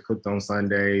always cooked on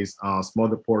Sundays,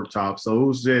 smothered pork chops. So it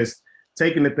was just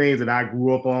taking the things that I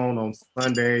grew up on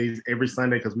Sundays, every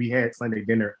Sunday, because we had Sunday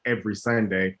dinner every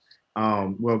Sunday.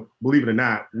 Well, believe it or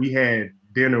not, we had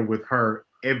dinner with her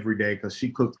every day because she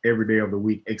cooked every day of the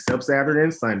week except Saturday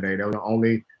and Sunday. That was the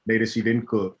only day that she didn't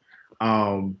cook.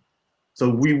 So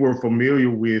we were familiar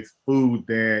with food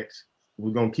that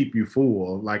was gonna keep you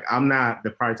full. Like, I'm not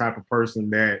the type of person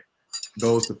that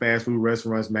goes to fast food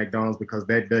restaurants, McDonald's, because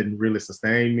that doesn't really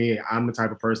sustain me. I'm the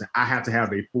type of person, I have to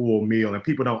have a full meal, and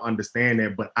people don't understand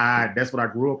that, but that's what I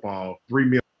grew up on, 3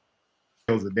 meals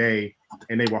a day,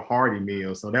 and they were hearty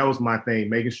meals. So that was my thing,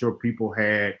 making sure people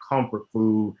had comfort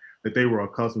food that they were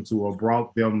accustomed to or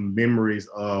brought them memories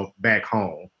of back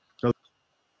home.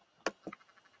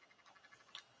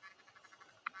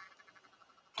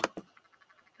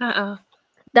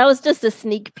 That was just a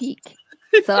sneak peek.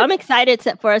 So I'm excited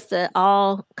for us to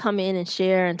all come in and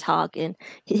share and talk. And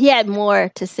he had more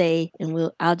to say,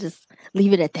 and I'll just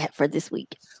leave it at that for this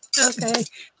week. Okay,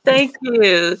 thank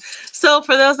you. So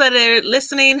for those that are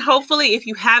listening, hopefully if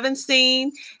you haven't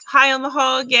seen High on the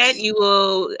Hog yet, you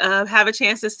will have a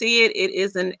chance to see it. It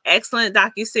is an excellent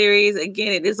docuseries.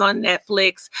 Again, it is on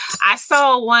Netflix. I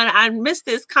saw one, I missed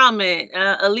this comment.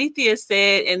 Alethea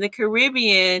said in the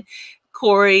Caribbean,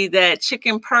 Corrie, that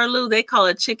chicken purloo, they call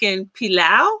it chicken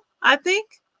pilau, I think,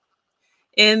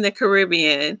 in the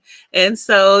Caribbean. And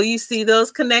so you see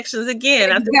those connections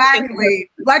again. Exactly.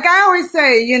 Like I always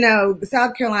say, you know,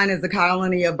 South Carolina is the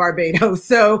colony of Barbados.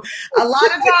 So a lot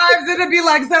of times it'll be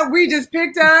like, so we just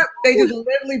picked up, they just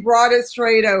literally brought it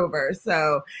straight over.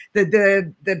 So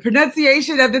the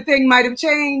pronunciation of the thing might have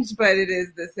changed, but it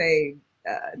is the same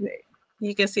thing.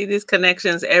 You can see these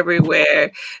connections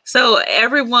everywhere. So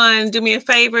everyone, do me a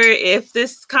favor. If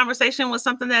this conversation was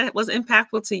something that was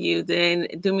impactful to you, then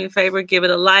do me a favor, give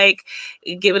it a like,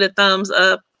 give it a thumbs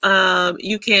up.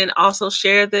 You can also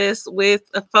share this with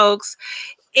folks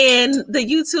in the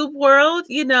YouTube world.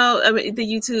 You know, I mean, the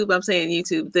YouTube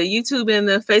and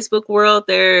the Facebook world,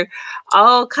 there are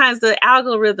all kinds of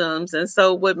algorithms. And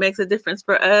so what makes a difference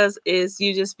for us is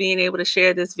you just being able to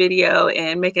share this video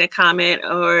and making a comment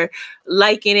or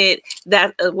liking it.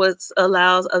 That what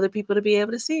allows other people to be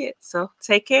able to see it. So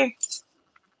take care.